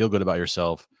 feel good about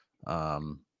yourself.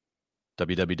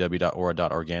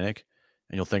 www.aura.organic,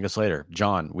 and you'll thank us later.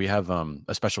 John, we have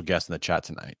a special guest in the chat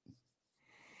tonight.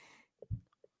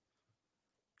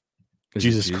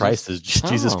 Jesus Christ is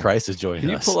joining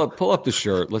us. Can you pull up the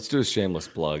shirt? Let's do a shameless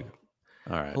plug.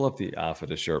 All right. Pull up the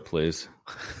Afida shirt, please.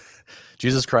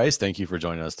 Jesus Christ, thank you for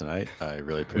joining us tonight. I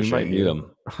really appreciate we might need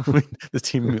him. This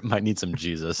team might need some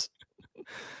Jesus.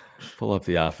 Pull up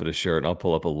the Afida shirt, and I'll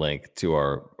pull up a link to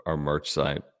our merch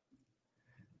site.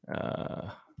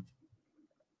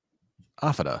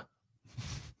 Afida.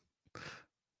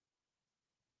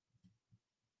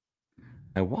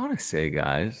 I want to say,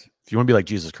 guys, if you want to be like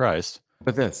Jesus Christ.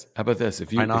 How about this?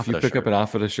 If you pick up an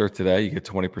Afida shirt today, you get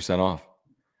 20% off.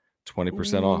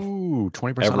 20% off. Ooh,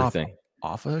 20% everything.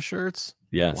 Off Afida shirts?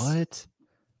 Yes. What?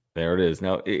 There it is.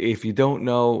 Now, if you don't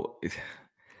know,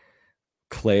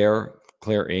 Claire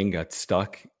Ng got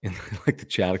stuck in like the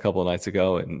chat a couple of nights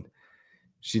ago, and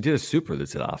she did a super that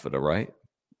said Afida, right?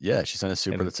 Yeah, she sent a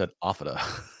super that said Afida.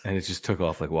 And it just took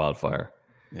off like wildfire.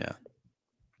 Yeah.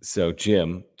 So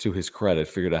Jim, to his credit,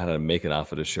 figured out how to make an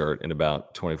Afida shirt in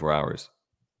about 24 hours.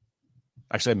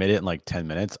 Actually, I made it in like 10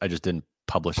 minutes. I just didn't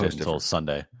publish it until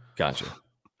Sunday. Gotcha.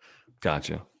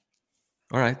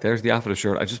 All right, there's the Afida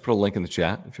shirt. I just put a link in the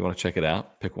chat if you want to check it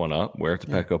out. Pick one up. Wear it to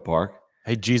Petco Park.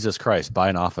 Hey, Jesus Christ, buy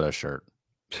an Afida shirt.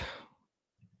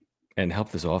 And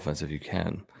help this offense if you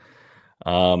can.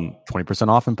 20%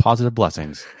 off and positive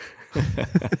blessings.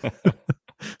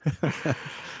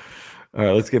 All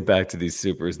right, let's get back to these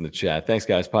supers in the chat. Thanks,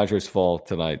 guys. Padres fall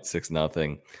tonight,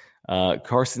 6-0.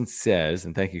 Carson says,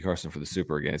 and thank you, Carson, for the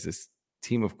super again. It's this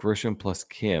team of Grisham plus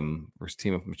Kim versus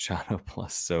team of Machado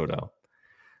plus Soto.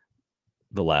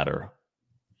 The latter.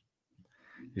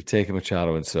 You're taking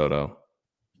Machado and Soto,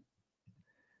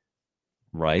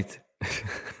 right?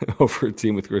 Over a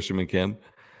team with Grisham and Kim.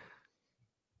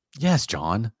 Yes,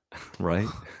 John. Right?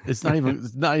 It's not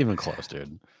even close,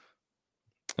 dude.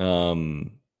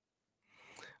 Okay,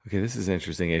 this is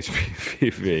interesting.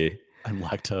 HPV. I'm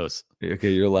lactose.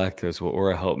 Okay, you're lactose. Well,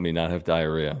 or help me not have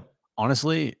diarrhea.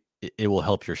 Honestly, it will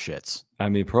help your shits. I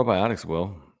mean, probiotics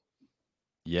will.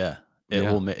 Yeah. It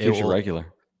will keep you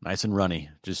regular. Nice and runny.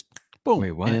 Just boom.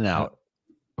 Wait, what? In and out.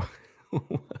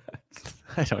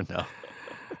 I don't know.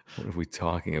 What are we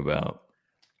talking about?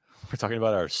 We're talking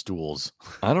about our stools.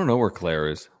 I don't know where Claire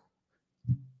is.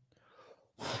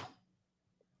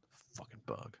 Fucking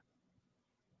bug.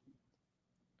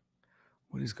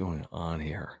 What is going on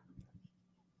here?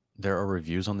 There are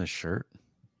reviews on this shirt.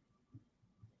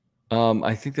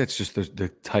 I think that's just the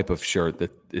type of shirt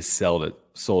that is sold at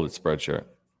Spreadshirt.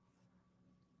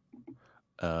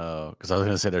 Because I was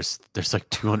going to say there's like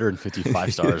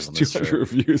 255 stars on this 200 shirt.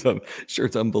 reviews on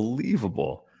shirt's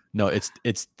unbelievable. No, it's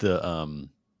the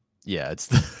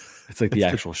it's like the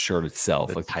actual shirt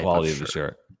itself, like the quality of the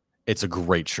shirt. It's a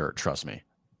great shirt, trust me.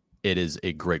 It is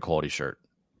a great quality shirt.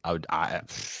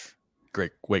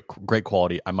 Great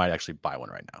quality. I might actually buy one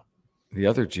right now. The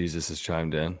other Jesus has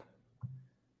chimed in.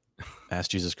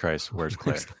 Ask Jesus Christ, where's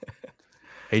Claire?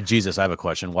 Hey, Jesus, I have a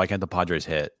question. Why can't the Padres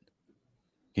hit?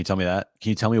 Can you tell me that? Can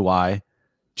you tell me why,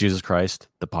 Jesus Christ,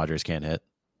 the Padres can't hit?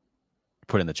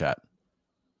 Put it in the chat.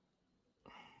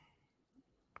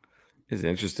 It's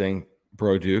interesting.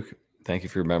 Bro Duke, thank you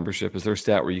for your membership. Is there a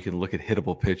stat where you can look at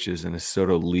hittable pitches and is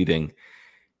Soto leading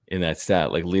in that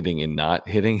stat, like leading in not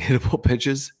hitting hittable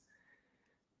pitches?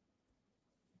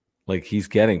 Like he's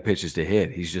getting pitches to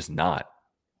hit. He's just not.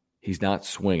 He's not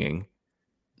swinging.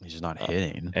 He's just not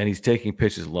hitting. And he's taking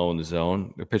pitches low in the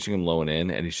zone. They're pitching him low and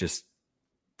in, and he's just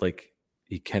like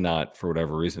he cannot, for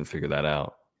whatever reason, figure that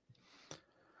out.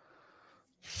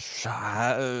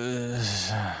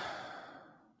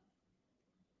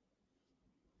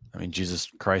 I mean,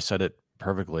 Jesus Christ said it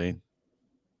perfectly.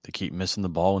 They keep missing the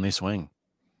ball when they swing.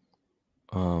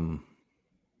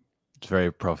 It's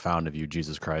very profound of you,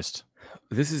 Jesus Christ.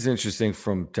 This is interesting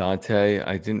from Dante.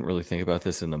 I didn't really think about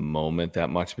this in the moment that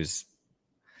much because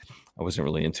I wasn't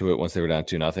really into it. Once they were down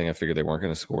 2-0, I figured they weren't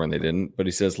going to score, and they didn't. But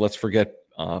he says, let's forget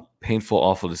painful,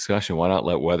 awful discussion. Why not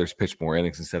let Weathers pitch more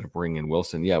innings instead of bringing in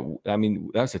Wilson? Yeah, I mean,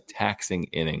 that was a taxing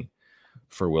inning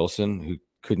for Wilson, who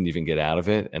couldn't even get out of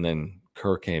it. And then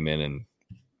Kerr came in and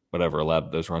whatever,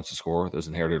 allowed those runs to score, those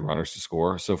inherited runners to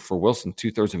score. So for Wilson,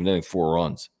 2/3 of an inning, 4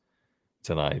 runs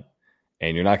tonight.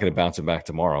 And you're not going to bounce him back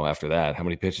tomorrow after that. How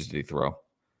many pitches did he throw?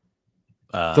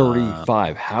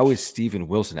 35. How is Steven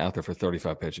Wilson out there for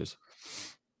 35 pitches?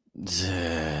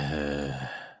 Yeah,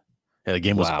 the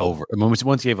game was over. I mean,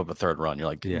 once he gave up a third run, you're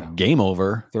like, game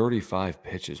over. 35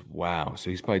 pitches. Wow. So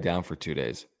he's probably down for 2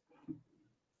 days.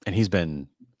 And he's been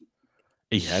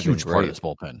a huge part of this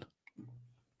bullpen.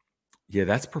 Yeah,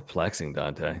 that's perplexing,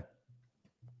 Dante.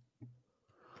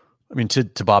 I mean,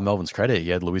 to Bob Melvin's credit, he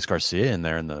had Luis Garcia in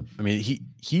there.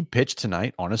 He pitched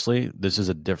tonight. Honestly, this is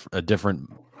a different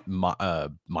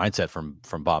mindset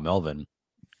from Bob Melvin,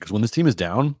 because when this team is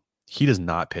down, he does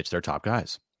not pitch their top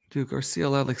guys. Dude, Garcia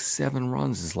allowed like 7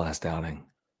 runs his last outing.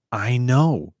 I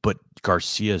know, but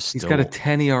Garcia's still... He's got a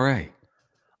 10 ERA.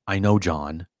 I know,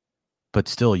 John, but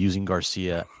still using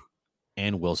Garcia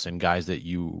and Wilson, guys that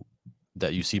you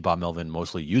see Bob Melvin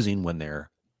mostly using when they're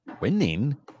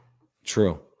winning.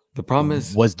 True. The problem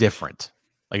was different.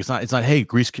 Like it's not hey,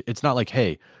 Grease, it's not like,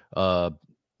 hey,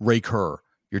 Ray Kerr,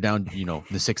 you're down, in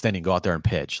the 6th inning, go out there and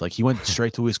pitch. Like he went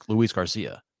straight to Luis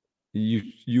Garcia.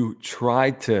 You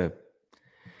tried to.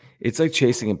 It's like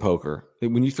chasing in poker.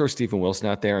 When you throw Steven Wilson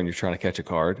out there and you're trying to catch a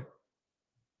card,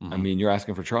 I mean, you're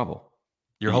asking for trouble.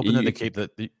 You're hoping you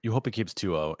hope it keeps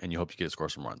 2-0 and you hope you get to score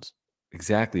some runs.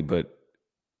 Exactly, but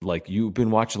like you've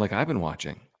been watching, like I've been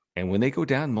watching, and when they go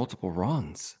down multiple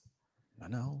runs, I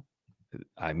know.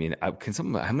 I mean,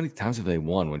 how many times have they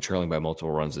won when trailing by multiple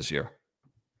runs this year?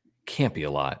 Can't be a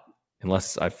lot,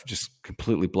 unless I've just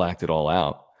completely blacked it all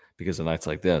out because of nights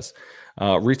like this.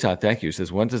 Rita, thank you.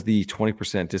 Says, when does the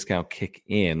 20% discount kick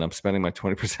in? I'm spending my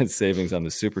 20% savings on the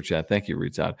super chat. Thank you,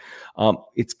 Rita.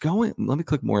 It's going, let me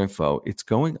click more info. It's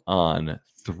going on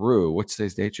through, what's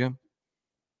today's date, Jim?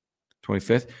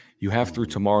 25th. You have through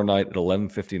tomorrow night at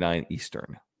 11:59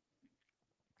 Eastern.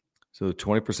 So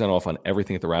 20% off on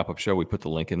everything at the wrap-up show. We put the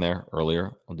link in there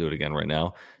earlier. I'll do it again right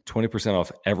now. 20%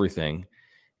 off everything,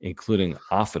 including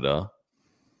AFIDA,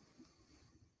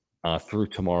 through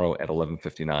tomorrow at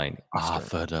 11:59 Eastern.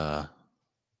 AFIDA.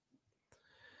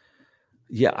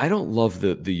 Yeah, I don't love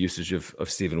the usage of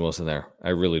Steven Wilson there. I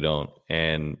really don't.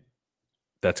 And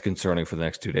that's concerning for the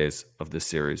next 2 days of this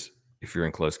series if you're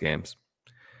in close games.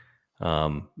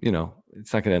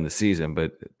 It's not going to end the season,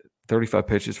 but 35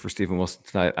 pitches for Steven Wilson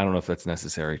tonight. I don't know if that's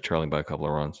necessary, trailing by a couple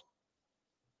of runs.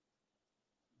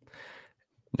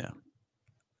 Yeah.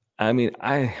 I mean,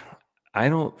 I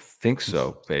don't think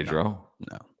so, Pedro.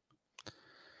 No.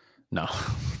 No,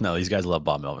 no, these guys love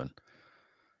Bob Melvin.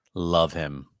 Love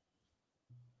him.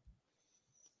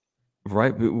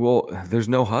 Right. But, well, there's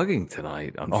no hugging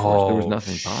tonight. Unfortunately, there was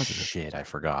nothing positive. Shit, I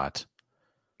forgot.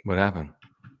 What happened?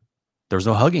 There was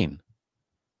no hugging.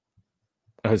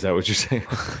 Oh, is that what you're saying?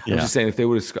 Yeah. I'm just saying if they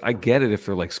would have, I get it if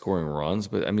they're like scoring runs,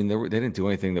 but I mean, they didn't do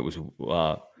anything that was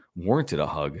warranted a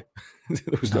hug.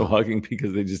 There was no hugging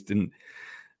because they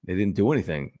didn't do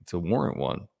anything to warrant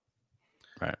one.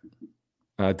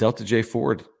 Right. Delta J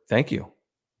Ford, thank you.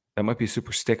 That might be a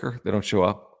super sticker. They don't show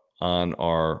up on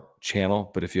our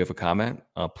channel, but if you have a comment,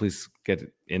 please get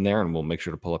it in there and we'll make sure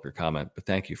to pull up your comment. But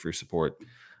thank you for your support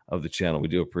of the channel. We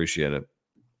do appreciate it.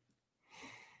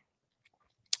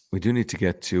 We do need to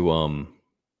get to hold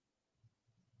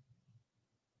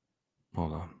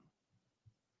on.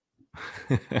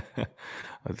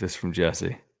 This from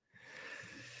Jesse.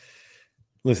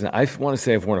 Listen, I want to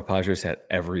say I've worn a Padres hat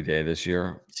every day this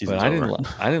year, Season's but I over.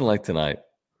 didn't like tonight.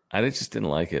 I just didn't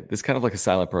like it. It's kind of like a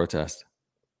silent protest.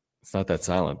 It's not that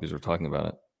silent because we're talking about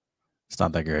it. It's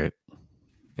not that great.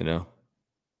 You know?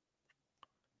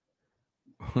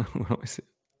 What do I say?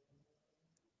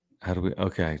 How do we?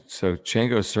 Okay, so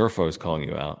Chango Surfo is calling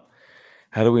you out.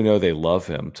 How do we know they love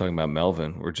him? I'm talking about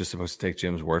Melvin. We're just supposed to take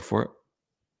Jim's word for it?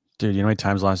 Dude, you know how many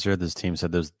times last year this team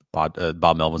said Bob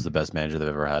Melvin's the best manager they've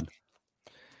ever had?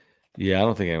 Yeah, I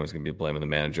don't think anyone's going to be blaming the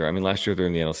manager. I mean, last year they're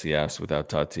in the NLCS without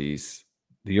Tatis.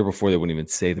 The year before, they wouldn't even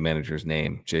say the manager's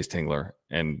name, Jace Tingler.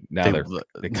 And now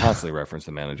they constantly reference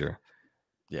the manager.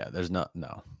 Yeah, there's no.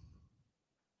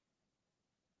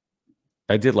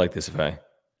 I did like this, Faye.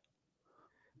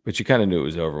 But you kind of knew it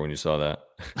was over when you saw that.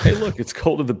 Hey, look, it's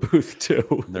cold in the booth,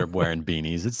 too. They're wearing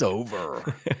beanies. It's over.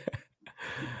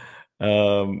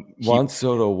 Juan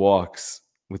Soto walks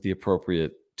with the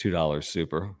appropriate $2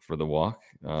 super for the walk.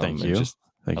 Thank you.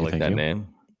 I like that name.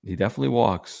 He definitely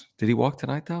walks. Did he walk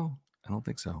tonight, though? I don't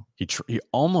think so. He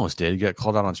almost did. He got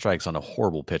called out on strikes on a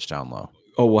horrible pitch down low.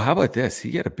 Oh, well, how about this?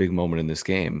 He had a big moment in this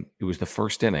game. It was the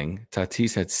first inning.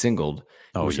 Tatis had singled.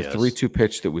 It was a 3-2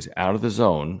 pitch that was out of the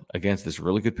zone against this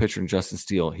really good pitcher in Justin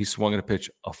Steele. He swung at a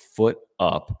pitch a foot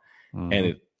up, and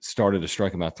it started to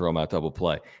strike him out, throw him out, double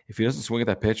play. If he doesn't swing at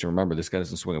that pitch, and remember, this guy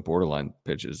doesn't swing at borderline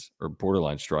pitches or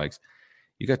borderline strikes,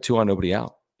 you got 2 on, nobody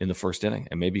out in the first inning,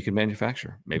 and maybe you can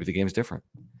manufacture. Maybe the game's different.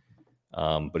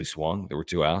 But he swung. There were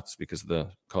 2 outs because of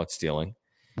the caught stealing.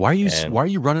 Why are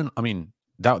you running? I mean,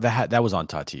 that was on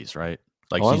Tatis, right?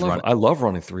 Like I love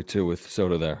running 3-2 with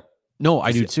Soto there. No,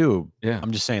 I do too. Yeah,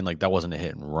 I'm just saying, like, that wasn't a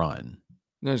hit and run.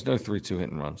 There's no 3-2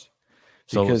 hit and runs.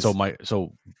 So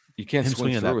you can't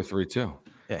swing through with 3-2.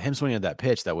 Yeah, him swinging at that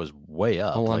pitch that was way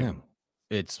up. All like, on him.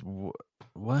 It's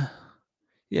what?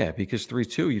 Yeah, because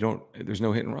 3-2, there's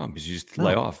no hit and run because you just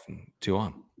lay off and 2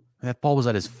 on. That ball was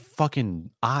at his fucking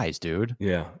eyes, dude.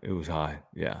 Yeah, it was high.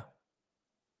 Yeah.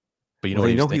 But he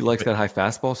likes that high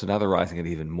fastball, so now they're rising it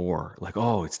even more. Like,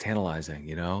 oh, it's tantalizing,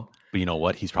 you know? But you know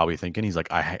what? He's probably thinking, he's like,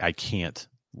 I can't,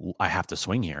 I have to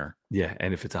swing here. Yeah,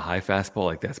 and if it's a high fastball,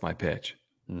 like, that's my pitch.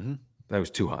 Mm-hmm. That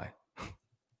was too high.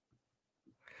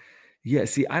 Yeah,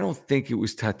 see, I don't think it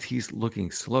was Tatis looking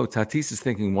slow. Tatis is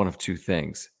thinking one of 2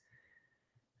 things.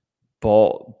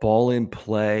 Ball in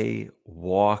play,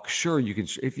 walk. Sure, you can.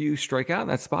 If you strike out in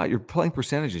that spot, you're playing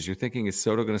percentages. You're thinking, is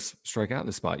Soto going to strike out in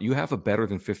the spot? You have a better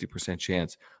than 50%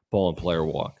 chance ball in play or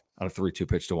walk on a 3-2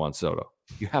 pitch to Juan Soto.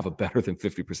 You have a better than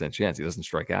 50% chance he doesn't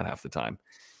strike out half the time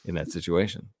in that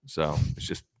situation. So it's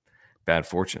just bad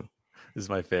fortune. This is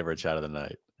my favorite chat of the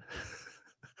night.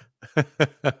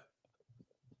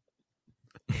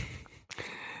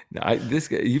 Now, this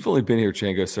guy, you've only been here,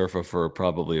 Chango Surfa, for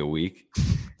probably a week.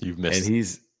 You've missed, and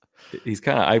he's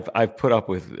kind of. I've put up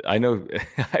with. I know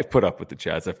I put up with the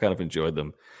chats. I've kind of enjoyed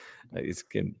them. It's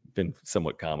been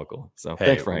somewhat comical. So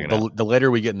thanks for hanging out. The later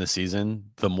we get in the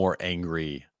season, the more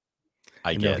angry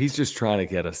I get. He's just trying to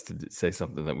get us to say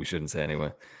something that we shouldn't say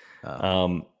anyway. That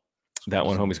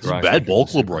one, homies garage. Bad ball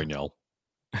club right now.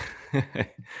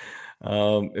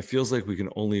 It feels like we can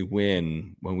only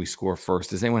win when we score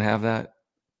first. Does anyone have that?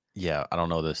 Yeah, I don't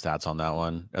know the stats on that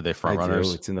one. Are they front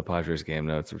runners? It's in the Padres game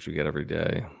notes, which we get every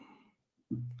day.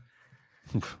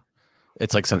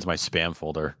 It's like sent to my spam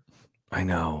folder. I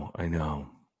know.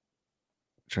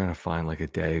 Trying to find like a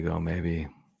day ago, maybe.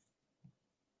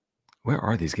 Where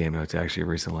are these game notes actually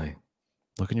recently?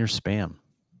 Look in your spam.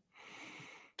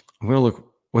 I'm going to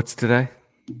look. What's today?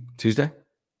 Tuesday,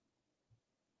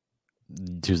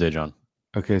 John.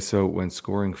 Okay, so when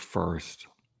scoring first.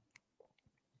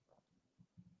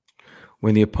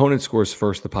 When the opponent scores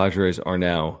first, the Padres are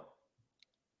now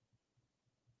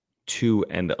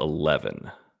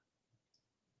 2-11.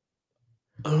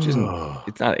 Which isn't,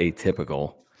 it's not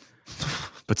atypical.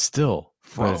 But still,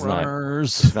 But it's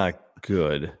runners. not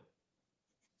good.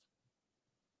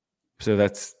 So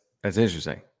that's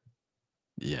interesting.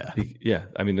 Yeah. Yeah.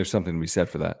 I mean, there's something to be said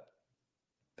for that.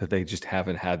 That they just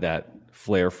haven't had that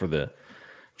flair for the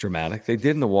dramatic. They did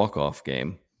in the walk-off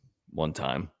game one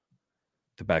time.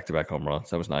 The back-to-back home runs.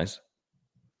 That was nice.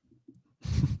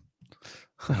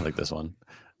 I like this one.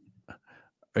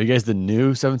 Are you guys the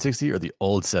new 760 or the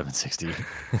old 760?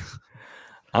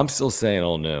 I'm still saying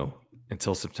all new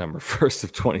until September 1st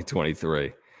of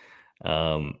 2023.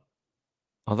 Although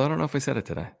I don't know if I said it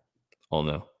today. All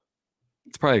new.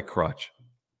 It's probably a crutch.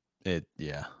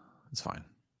 Yeah, it's fine.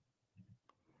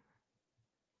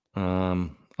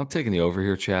 I'm taking the over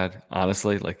here, Chad.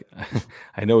 Honestly, like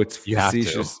I know it's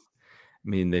facetious. I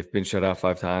mean, they've been shut out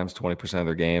 5 times, 20% of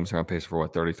their games. They're on pace for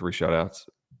 33 shutouts.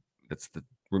 That's the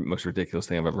most ridiculous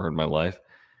thing I've ever heard in my life.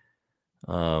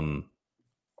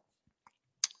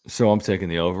 So I'm taking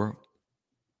the over.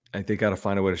 I think they got to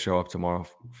find a way to show up tomorrow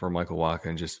for Michael Wacha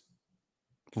and just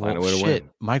find a way to win.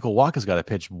 Michael Wacha's got to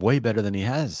pitch way better than he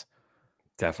has.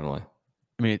 Definitely.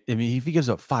 I mean, if he gives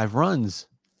up 5 runs,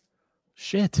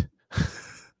 shit.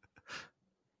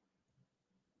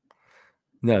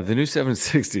 No, the new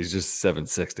 760 is just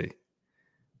 760.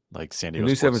 Like San Diego.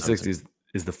 The new 760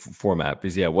 is the format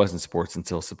because, it wasn't sports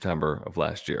until September of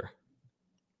last year.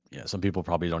 Yeah, some people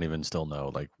probably don't even still know,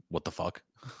 like, what the fuck?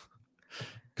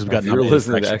 Because we got. If you're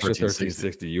listening to Extra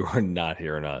 1360, you are not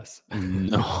hearing us.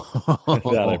 No,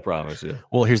 that I promise you.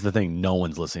 Well, here's the thing: no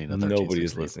one's listening to 1360. Nobody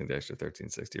is listening to Extra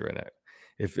 1360 right now.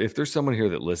 If there's someone here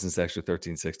that listens to Extra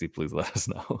 1360, please let us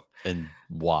know. And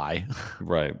why?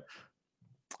 Right.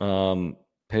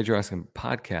 Pedro asking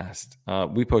podcast.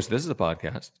 We post this as a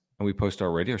podcast, and we post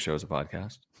our radio show as a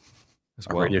podcast as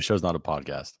well. Our radio show is not a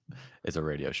podcast; it's a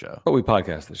radio show. But we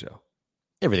podcast the show.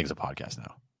 Everything's a podcast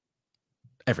now.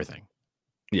 Everything.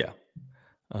 Yeah.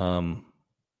 It's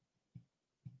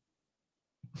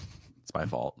my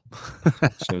fault.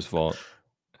 It's Jim's fault.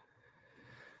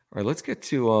 All right, let's get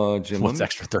to Jim. What's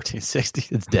Extra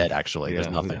 1360? It's dead, actually. There's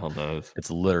nothing. Who the hell knows?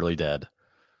 It's literally dead.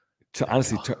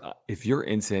 Honestly, if you're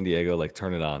in San Diego, like,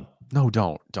 turn it on. No,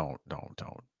 don't.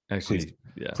 Actually,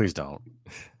 Please don't.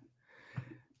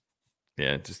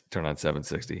 Yeah, just turn on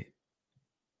 760.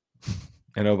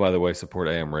 And oh, by the way, support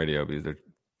AM radio because they're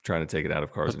trying to take it out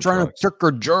of cars and trying trucks. to trick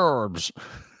our gerbs.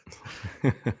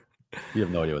 You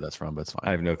have no idea what that's from, but it's fine. I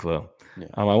have no clue. Yeah.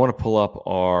 I want to pull up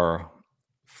our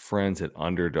friends at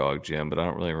Underdog, Jim, but I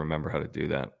don't really remember how to do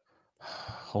that.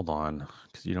 Hold on,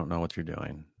 because you don't know what you're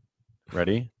doing.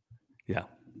 Ready? Yeah.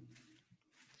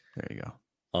 There you go.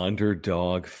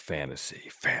 Underdog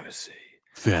Fantasy.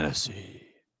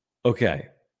 Okay.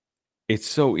 It's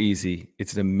so easy.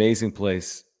 It's an amazing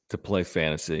place to play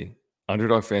fantasy.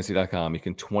 UnderdogFantasy.com. You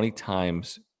can 20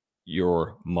 times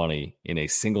your money in a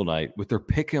single night with their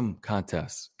Pick'em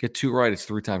contests. Get 2 right, it's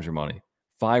 3 times your money.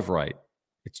 5 right,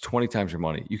 it's 20 times your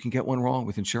money. You can get 1 wrong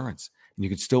with insurance, and you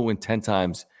can still win 10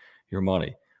 times your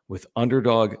money. With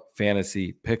Underdog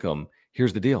Fantasy Pick'em,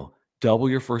 here's the deal. Double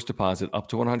your first deposit up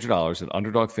to $100 at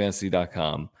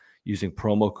UnderdogFantasy.com using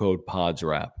promo code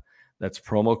PODSWRAP. That's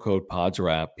promo code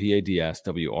PODSWRAP,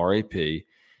 PADSWRAP.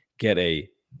 Get a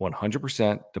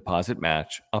 100% deposit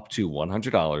match up to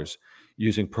 $100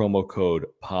 using promo code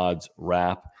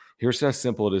PODSWRAP. Here's how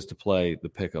simple it is to play the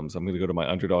Pick'ems. I'm going to go to my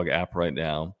Underdog app right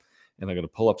now, and I'm going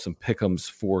to pull up some Pick'ems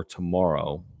for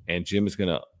tomorrow, and Jim is going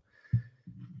to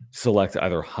select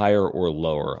either higher or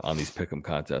lower on these Pick'em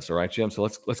contests. All right, Jim? So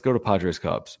let's go to Padres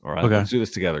Cubs. All right, okay. Let's do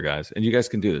this together, guys. And you guys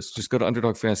can do this. Just go to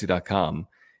UnderdogFantasy.com.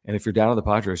 And if you're down on the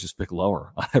Padres, just pick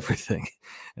lower on everything.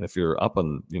 And if you're up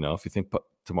on, if you think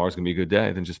tomorrow's going to be a good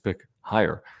day, then just pick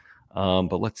higher.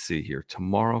 But let's see here.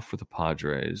 Tomorrow for the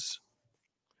Padres.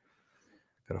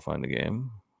 Got to find the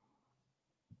game.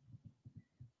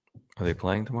 Are they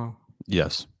playing tomorrow?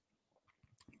 Yes.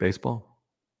 Baseball?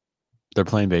 They're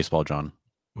playing baseball, John.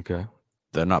 Okay.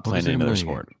 They're not playing any other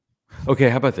sport. Okay,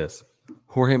 how about this?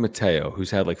 Jorge Mateo,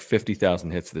 who's had like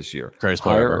 50,000 hits this year. Greatest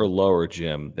higher player or lower,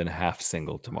 Jim, than half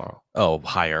single tomorrow? Oh,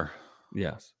 higher.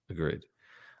 Yes, agreed.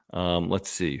 Let's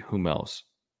see. Whom else?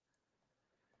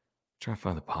 Try to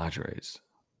find the Padres.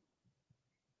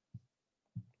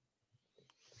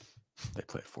 They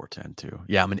play at 410 too.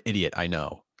 Yeah, I'm an idiot. I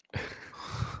know. Where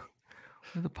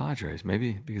are the Padres?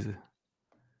 Maybe because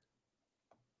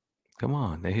come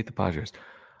on, they hate the Padres.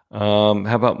 How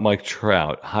about Mike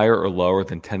Trout? Higher or lower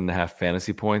than 10.5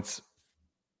 fantasy points?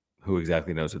 Who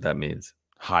exactly knows what that means?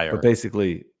 Higher. But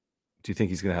basically, do you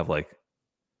think he's going to have like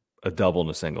a double and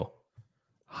a single?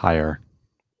 Higher.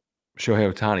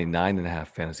 Shohei Ohtani, 9.5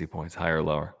 fantasy points. Higher or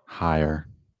lower? Higher.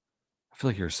 I feel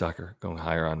like you're a sucker going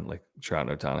higher on like Trout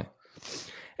and Ohtani.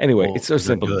 Anyway, Well, it's so 'cause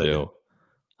they're simple to good. do.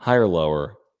 Higher,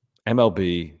 lower,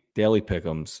 MLB, daily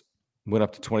pick'ems, win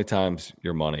up to 20 times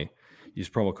your money. Use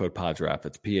promo code PODSWRAP.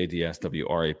 That's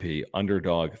PADSWRAP,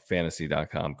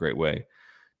 underdogfantasy.com. Great way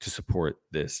to support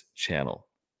this channel.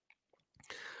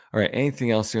 All right,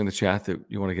 anything else here in the chat that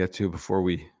you want to get to before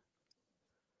we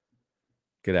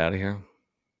get out of here?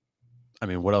 I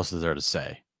mean, what else is there to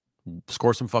say?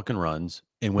 Score some fucking runs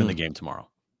and win the game tomorrow.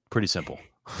 Pretty simple.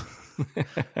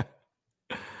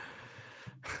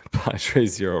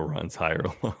 Padres 0 runs, higher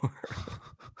or lower.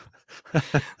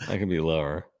 That can be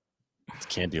lower. It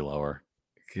can't be lower.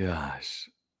 Gosh.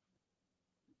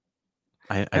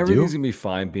 I Everything's do. going to be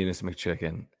fine, Venus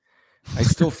McChicken. I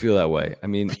still feel that way. I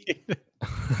mean,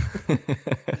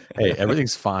 Hey,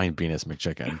 everything's fine, Venus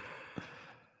McChicken.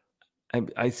 I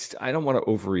don't want to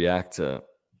overreact to,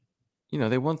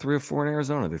 they won 3 or 4 in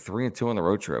Arizona. They're 3-2 on the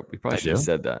road trip. We probably should have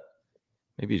said that.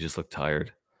 Maybe you just look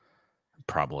tired.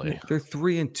 Probably. They're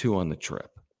 3-2 on the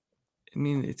trip. I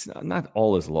mean, it's not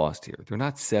all is lost here. They're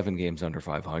not 7 games under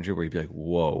 500 where you'd be like,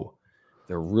 whoa,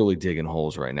 they're really digging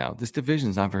holes right now. This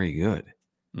division's not very good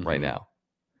right now.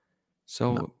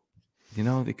 So,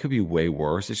 they could be way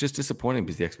worse. It's just disappointing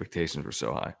because the expectations were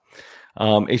so high.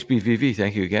 HBVV,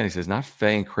 thank you again. He says, not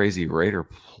Faye and Crazy Raider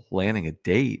planning a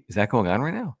date. Is that going on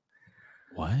right now?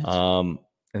 What?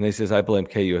 And he says, I blame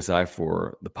KUSI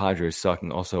for the Padres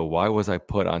sucking. Also, why was I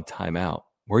put on timeout?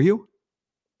 Were you?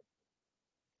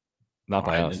 Not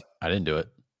by us. I didn't do it.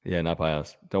 Yeah, not by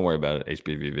us. Don't worry about it,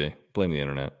 HBVV. Blame the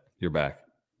internet. You're back.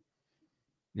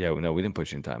 Yeah, no, we didn't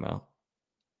put you in timeout.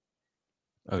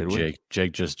 Oh,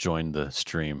 Jake just joined the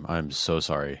stream. I'm so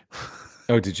sorry.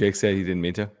 Oh, did Jake say he didn't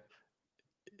mean to?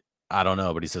 I don't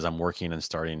know, but he says I'm working and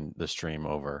starting the stream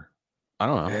over. I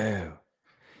don't know. Oh.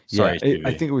 Sorry, yeah,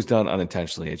 I think it was done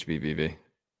unintentionally, HBVV.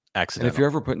 Accidental. And if you're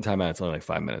ever put in timeout, it's only like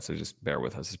 5 minutes, so just bear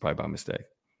with us. It's probably by mistake.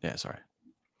 Yeah, sorry.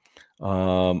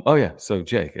 Oh, yeah. So,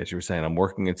 Jake, as you were saying, I'm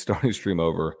working and starting the stream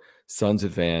over. Suns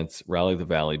advance, rally the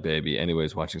valley, baby.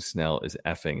 Anyways, watching Snell is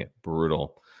effing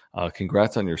brutal.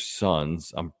 Congrats on your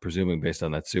Suns. I'm presuming based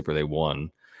on that super they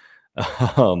won.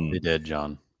 They did,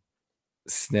 John.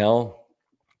 Snell,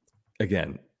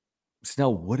 again,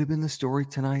 Snell would have been the story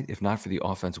tonight if not for the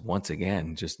offense once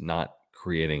again, just not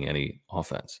creating any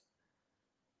offense.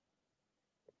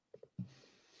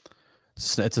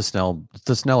 It's a Snell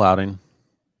outing.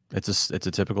 It's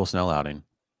a typical Snell outing.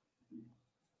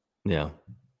 Yeah.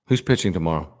 Who's pitching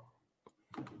tomorrow?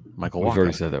 Michael We've Walker.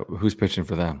 already said that. Who's pitching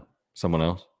for them? Someone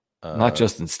else? Not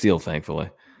Justin Steele,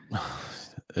 thankfully.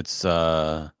 It's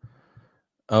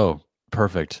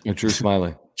perfect. Drew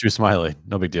Smiley. Drew Smiley.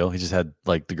 No big deal. He just had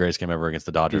like the greatest game ever against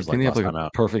the Dodgers. Didn't he have last like time a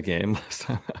out. perfect game last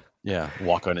time? Yeah.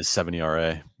 Walk on his 7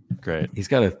 ERA. Great. He's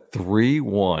got a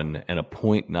 3.1 and a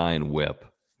 0.9 whip.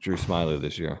 Drew Smiley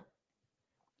this year.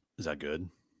 Is that good?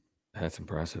 That's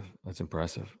impressive.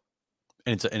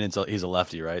 And he's a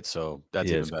lefty, right? So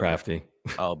that's even better. Crafty.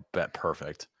 I'll bet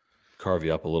perfect. Carve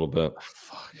you up a little bit.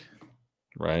 Fuck.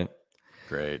 Right?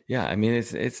 Great. Yeah, I mean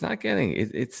it's not getting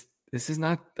this is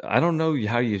not, I don't know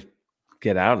how you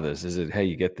get out of this. Is it, hey,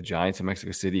 you get the Giants in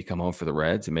Mexico City, you come home for the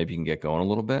Reds, and maybe you can get going a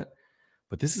little bit?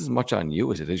 But this is as much on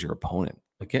you as it is your opponent.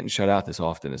 Like getting shut out this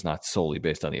often is not solely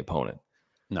based on the opponent.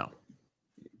 No.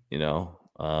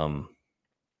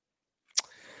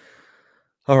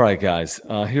 All right, guys.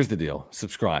 Here's the deal.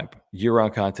 Subscribe.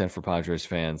 Year-round content for Padres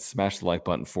fans. Smash the like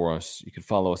button for us. You can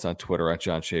follow us on Twitter at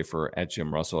John Schaefer, at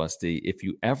Jim Russell SD. If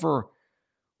you ever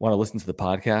want to listen to the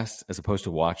podcast as opposed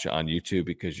to watch on YouTube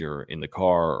because you're in the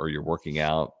car or you're working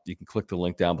out, you can click the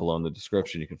link down below in the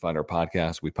description. You can find our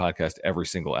podcast. We podcast every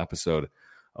single episode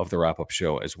of the wrap-up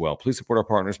show as well. Please support our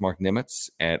partners, Mark Nimitz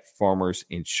at Farmers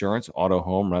Insurance, Auto,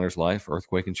 Home, Renter's Life,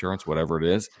 Earthquake Insurance, whatever it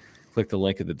is. Click the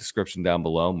link in the description down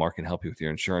below. Mark can help you with your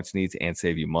insurance needs and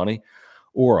save you money.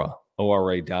 Ora,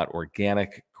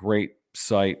 ORA.organic, great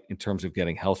site in terms of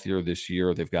getting healthier this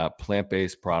year. They've got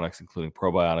plant-based products, including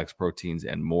probiotics, proteins,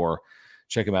 and more.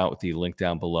 Check them out with the link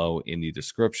down below in the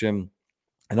description.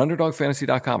 And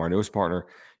UnderdogFantasy.com, our newest partner,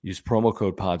 use promo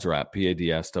code PODSWRAP,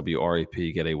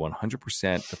 PADSWRAP, get a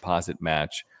 100% deposit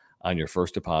match on your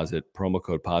first deposit. Promo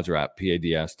code PODSWRAP,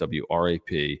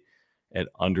 PADSWRAP at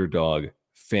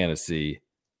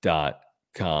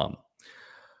UnderdogFantasy.com.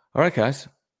 All right, guys.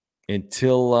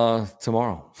 Until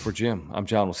tomorrow, for Jim, I'm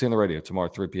John. We'll see you on the radio tomorrow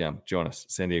at 3 p.m. Join us,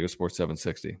 San Diego Sports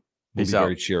 760. We'll be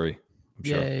very cheery, I'm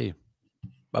sure. Yay.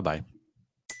 Bye-bye.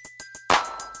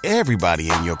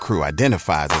 Everybody in your crew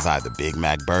identifies as either Big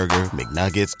Mac Burger,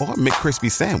 McNuggets, or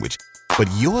McCrispy Sandwich. But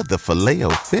you're the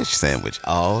Filet-O-Fish Sandwich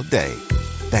all day.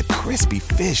 That crispy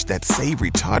fish, that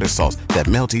savory tartar sauce, that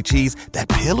melty cheese, that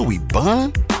pillowy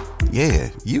bun.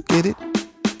 Yeah, you get it.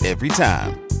 every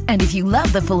time. And if you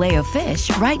love the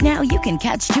Filet-O-Fish, right now you can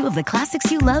catch two of the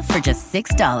classics you love for just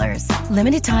 $6.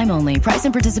 Limited time only. Price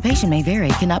and participation may vary.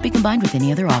 Cannot be combined with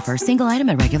any other offer. Single item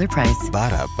at regular price.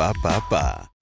 Ba-da-ba-ba-ba.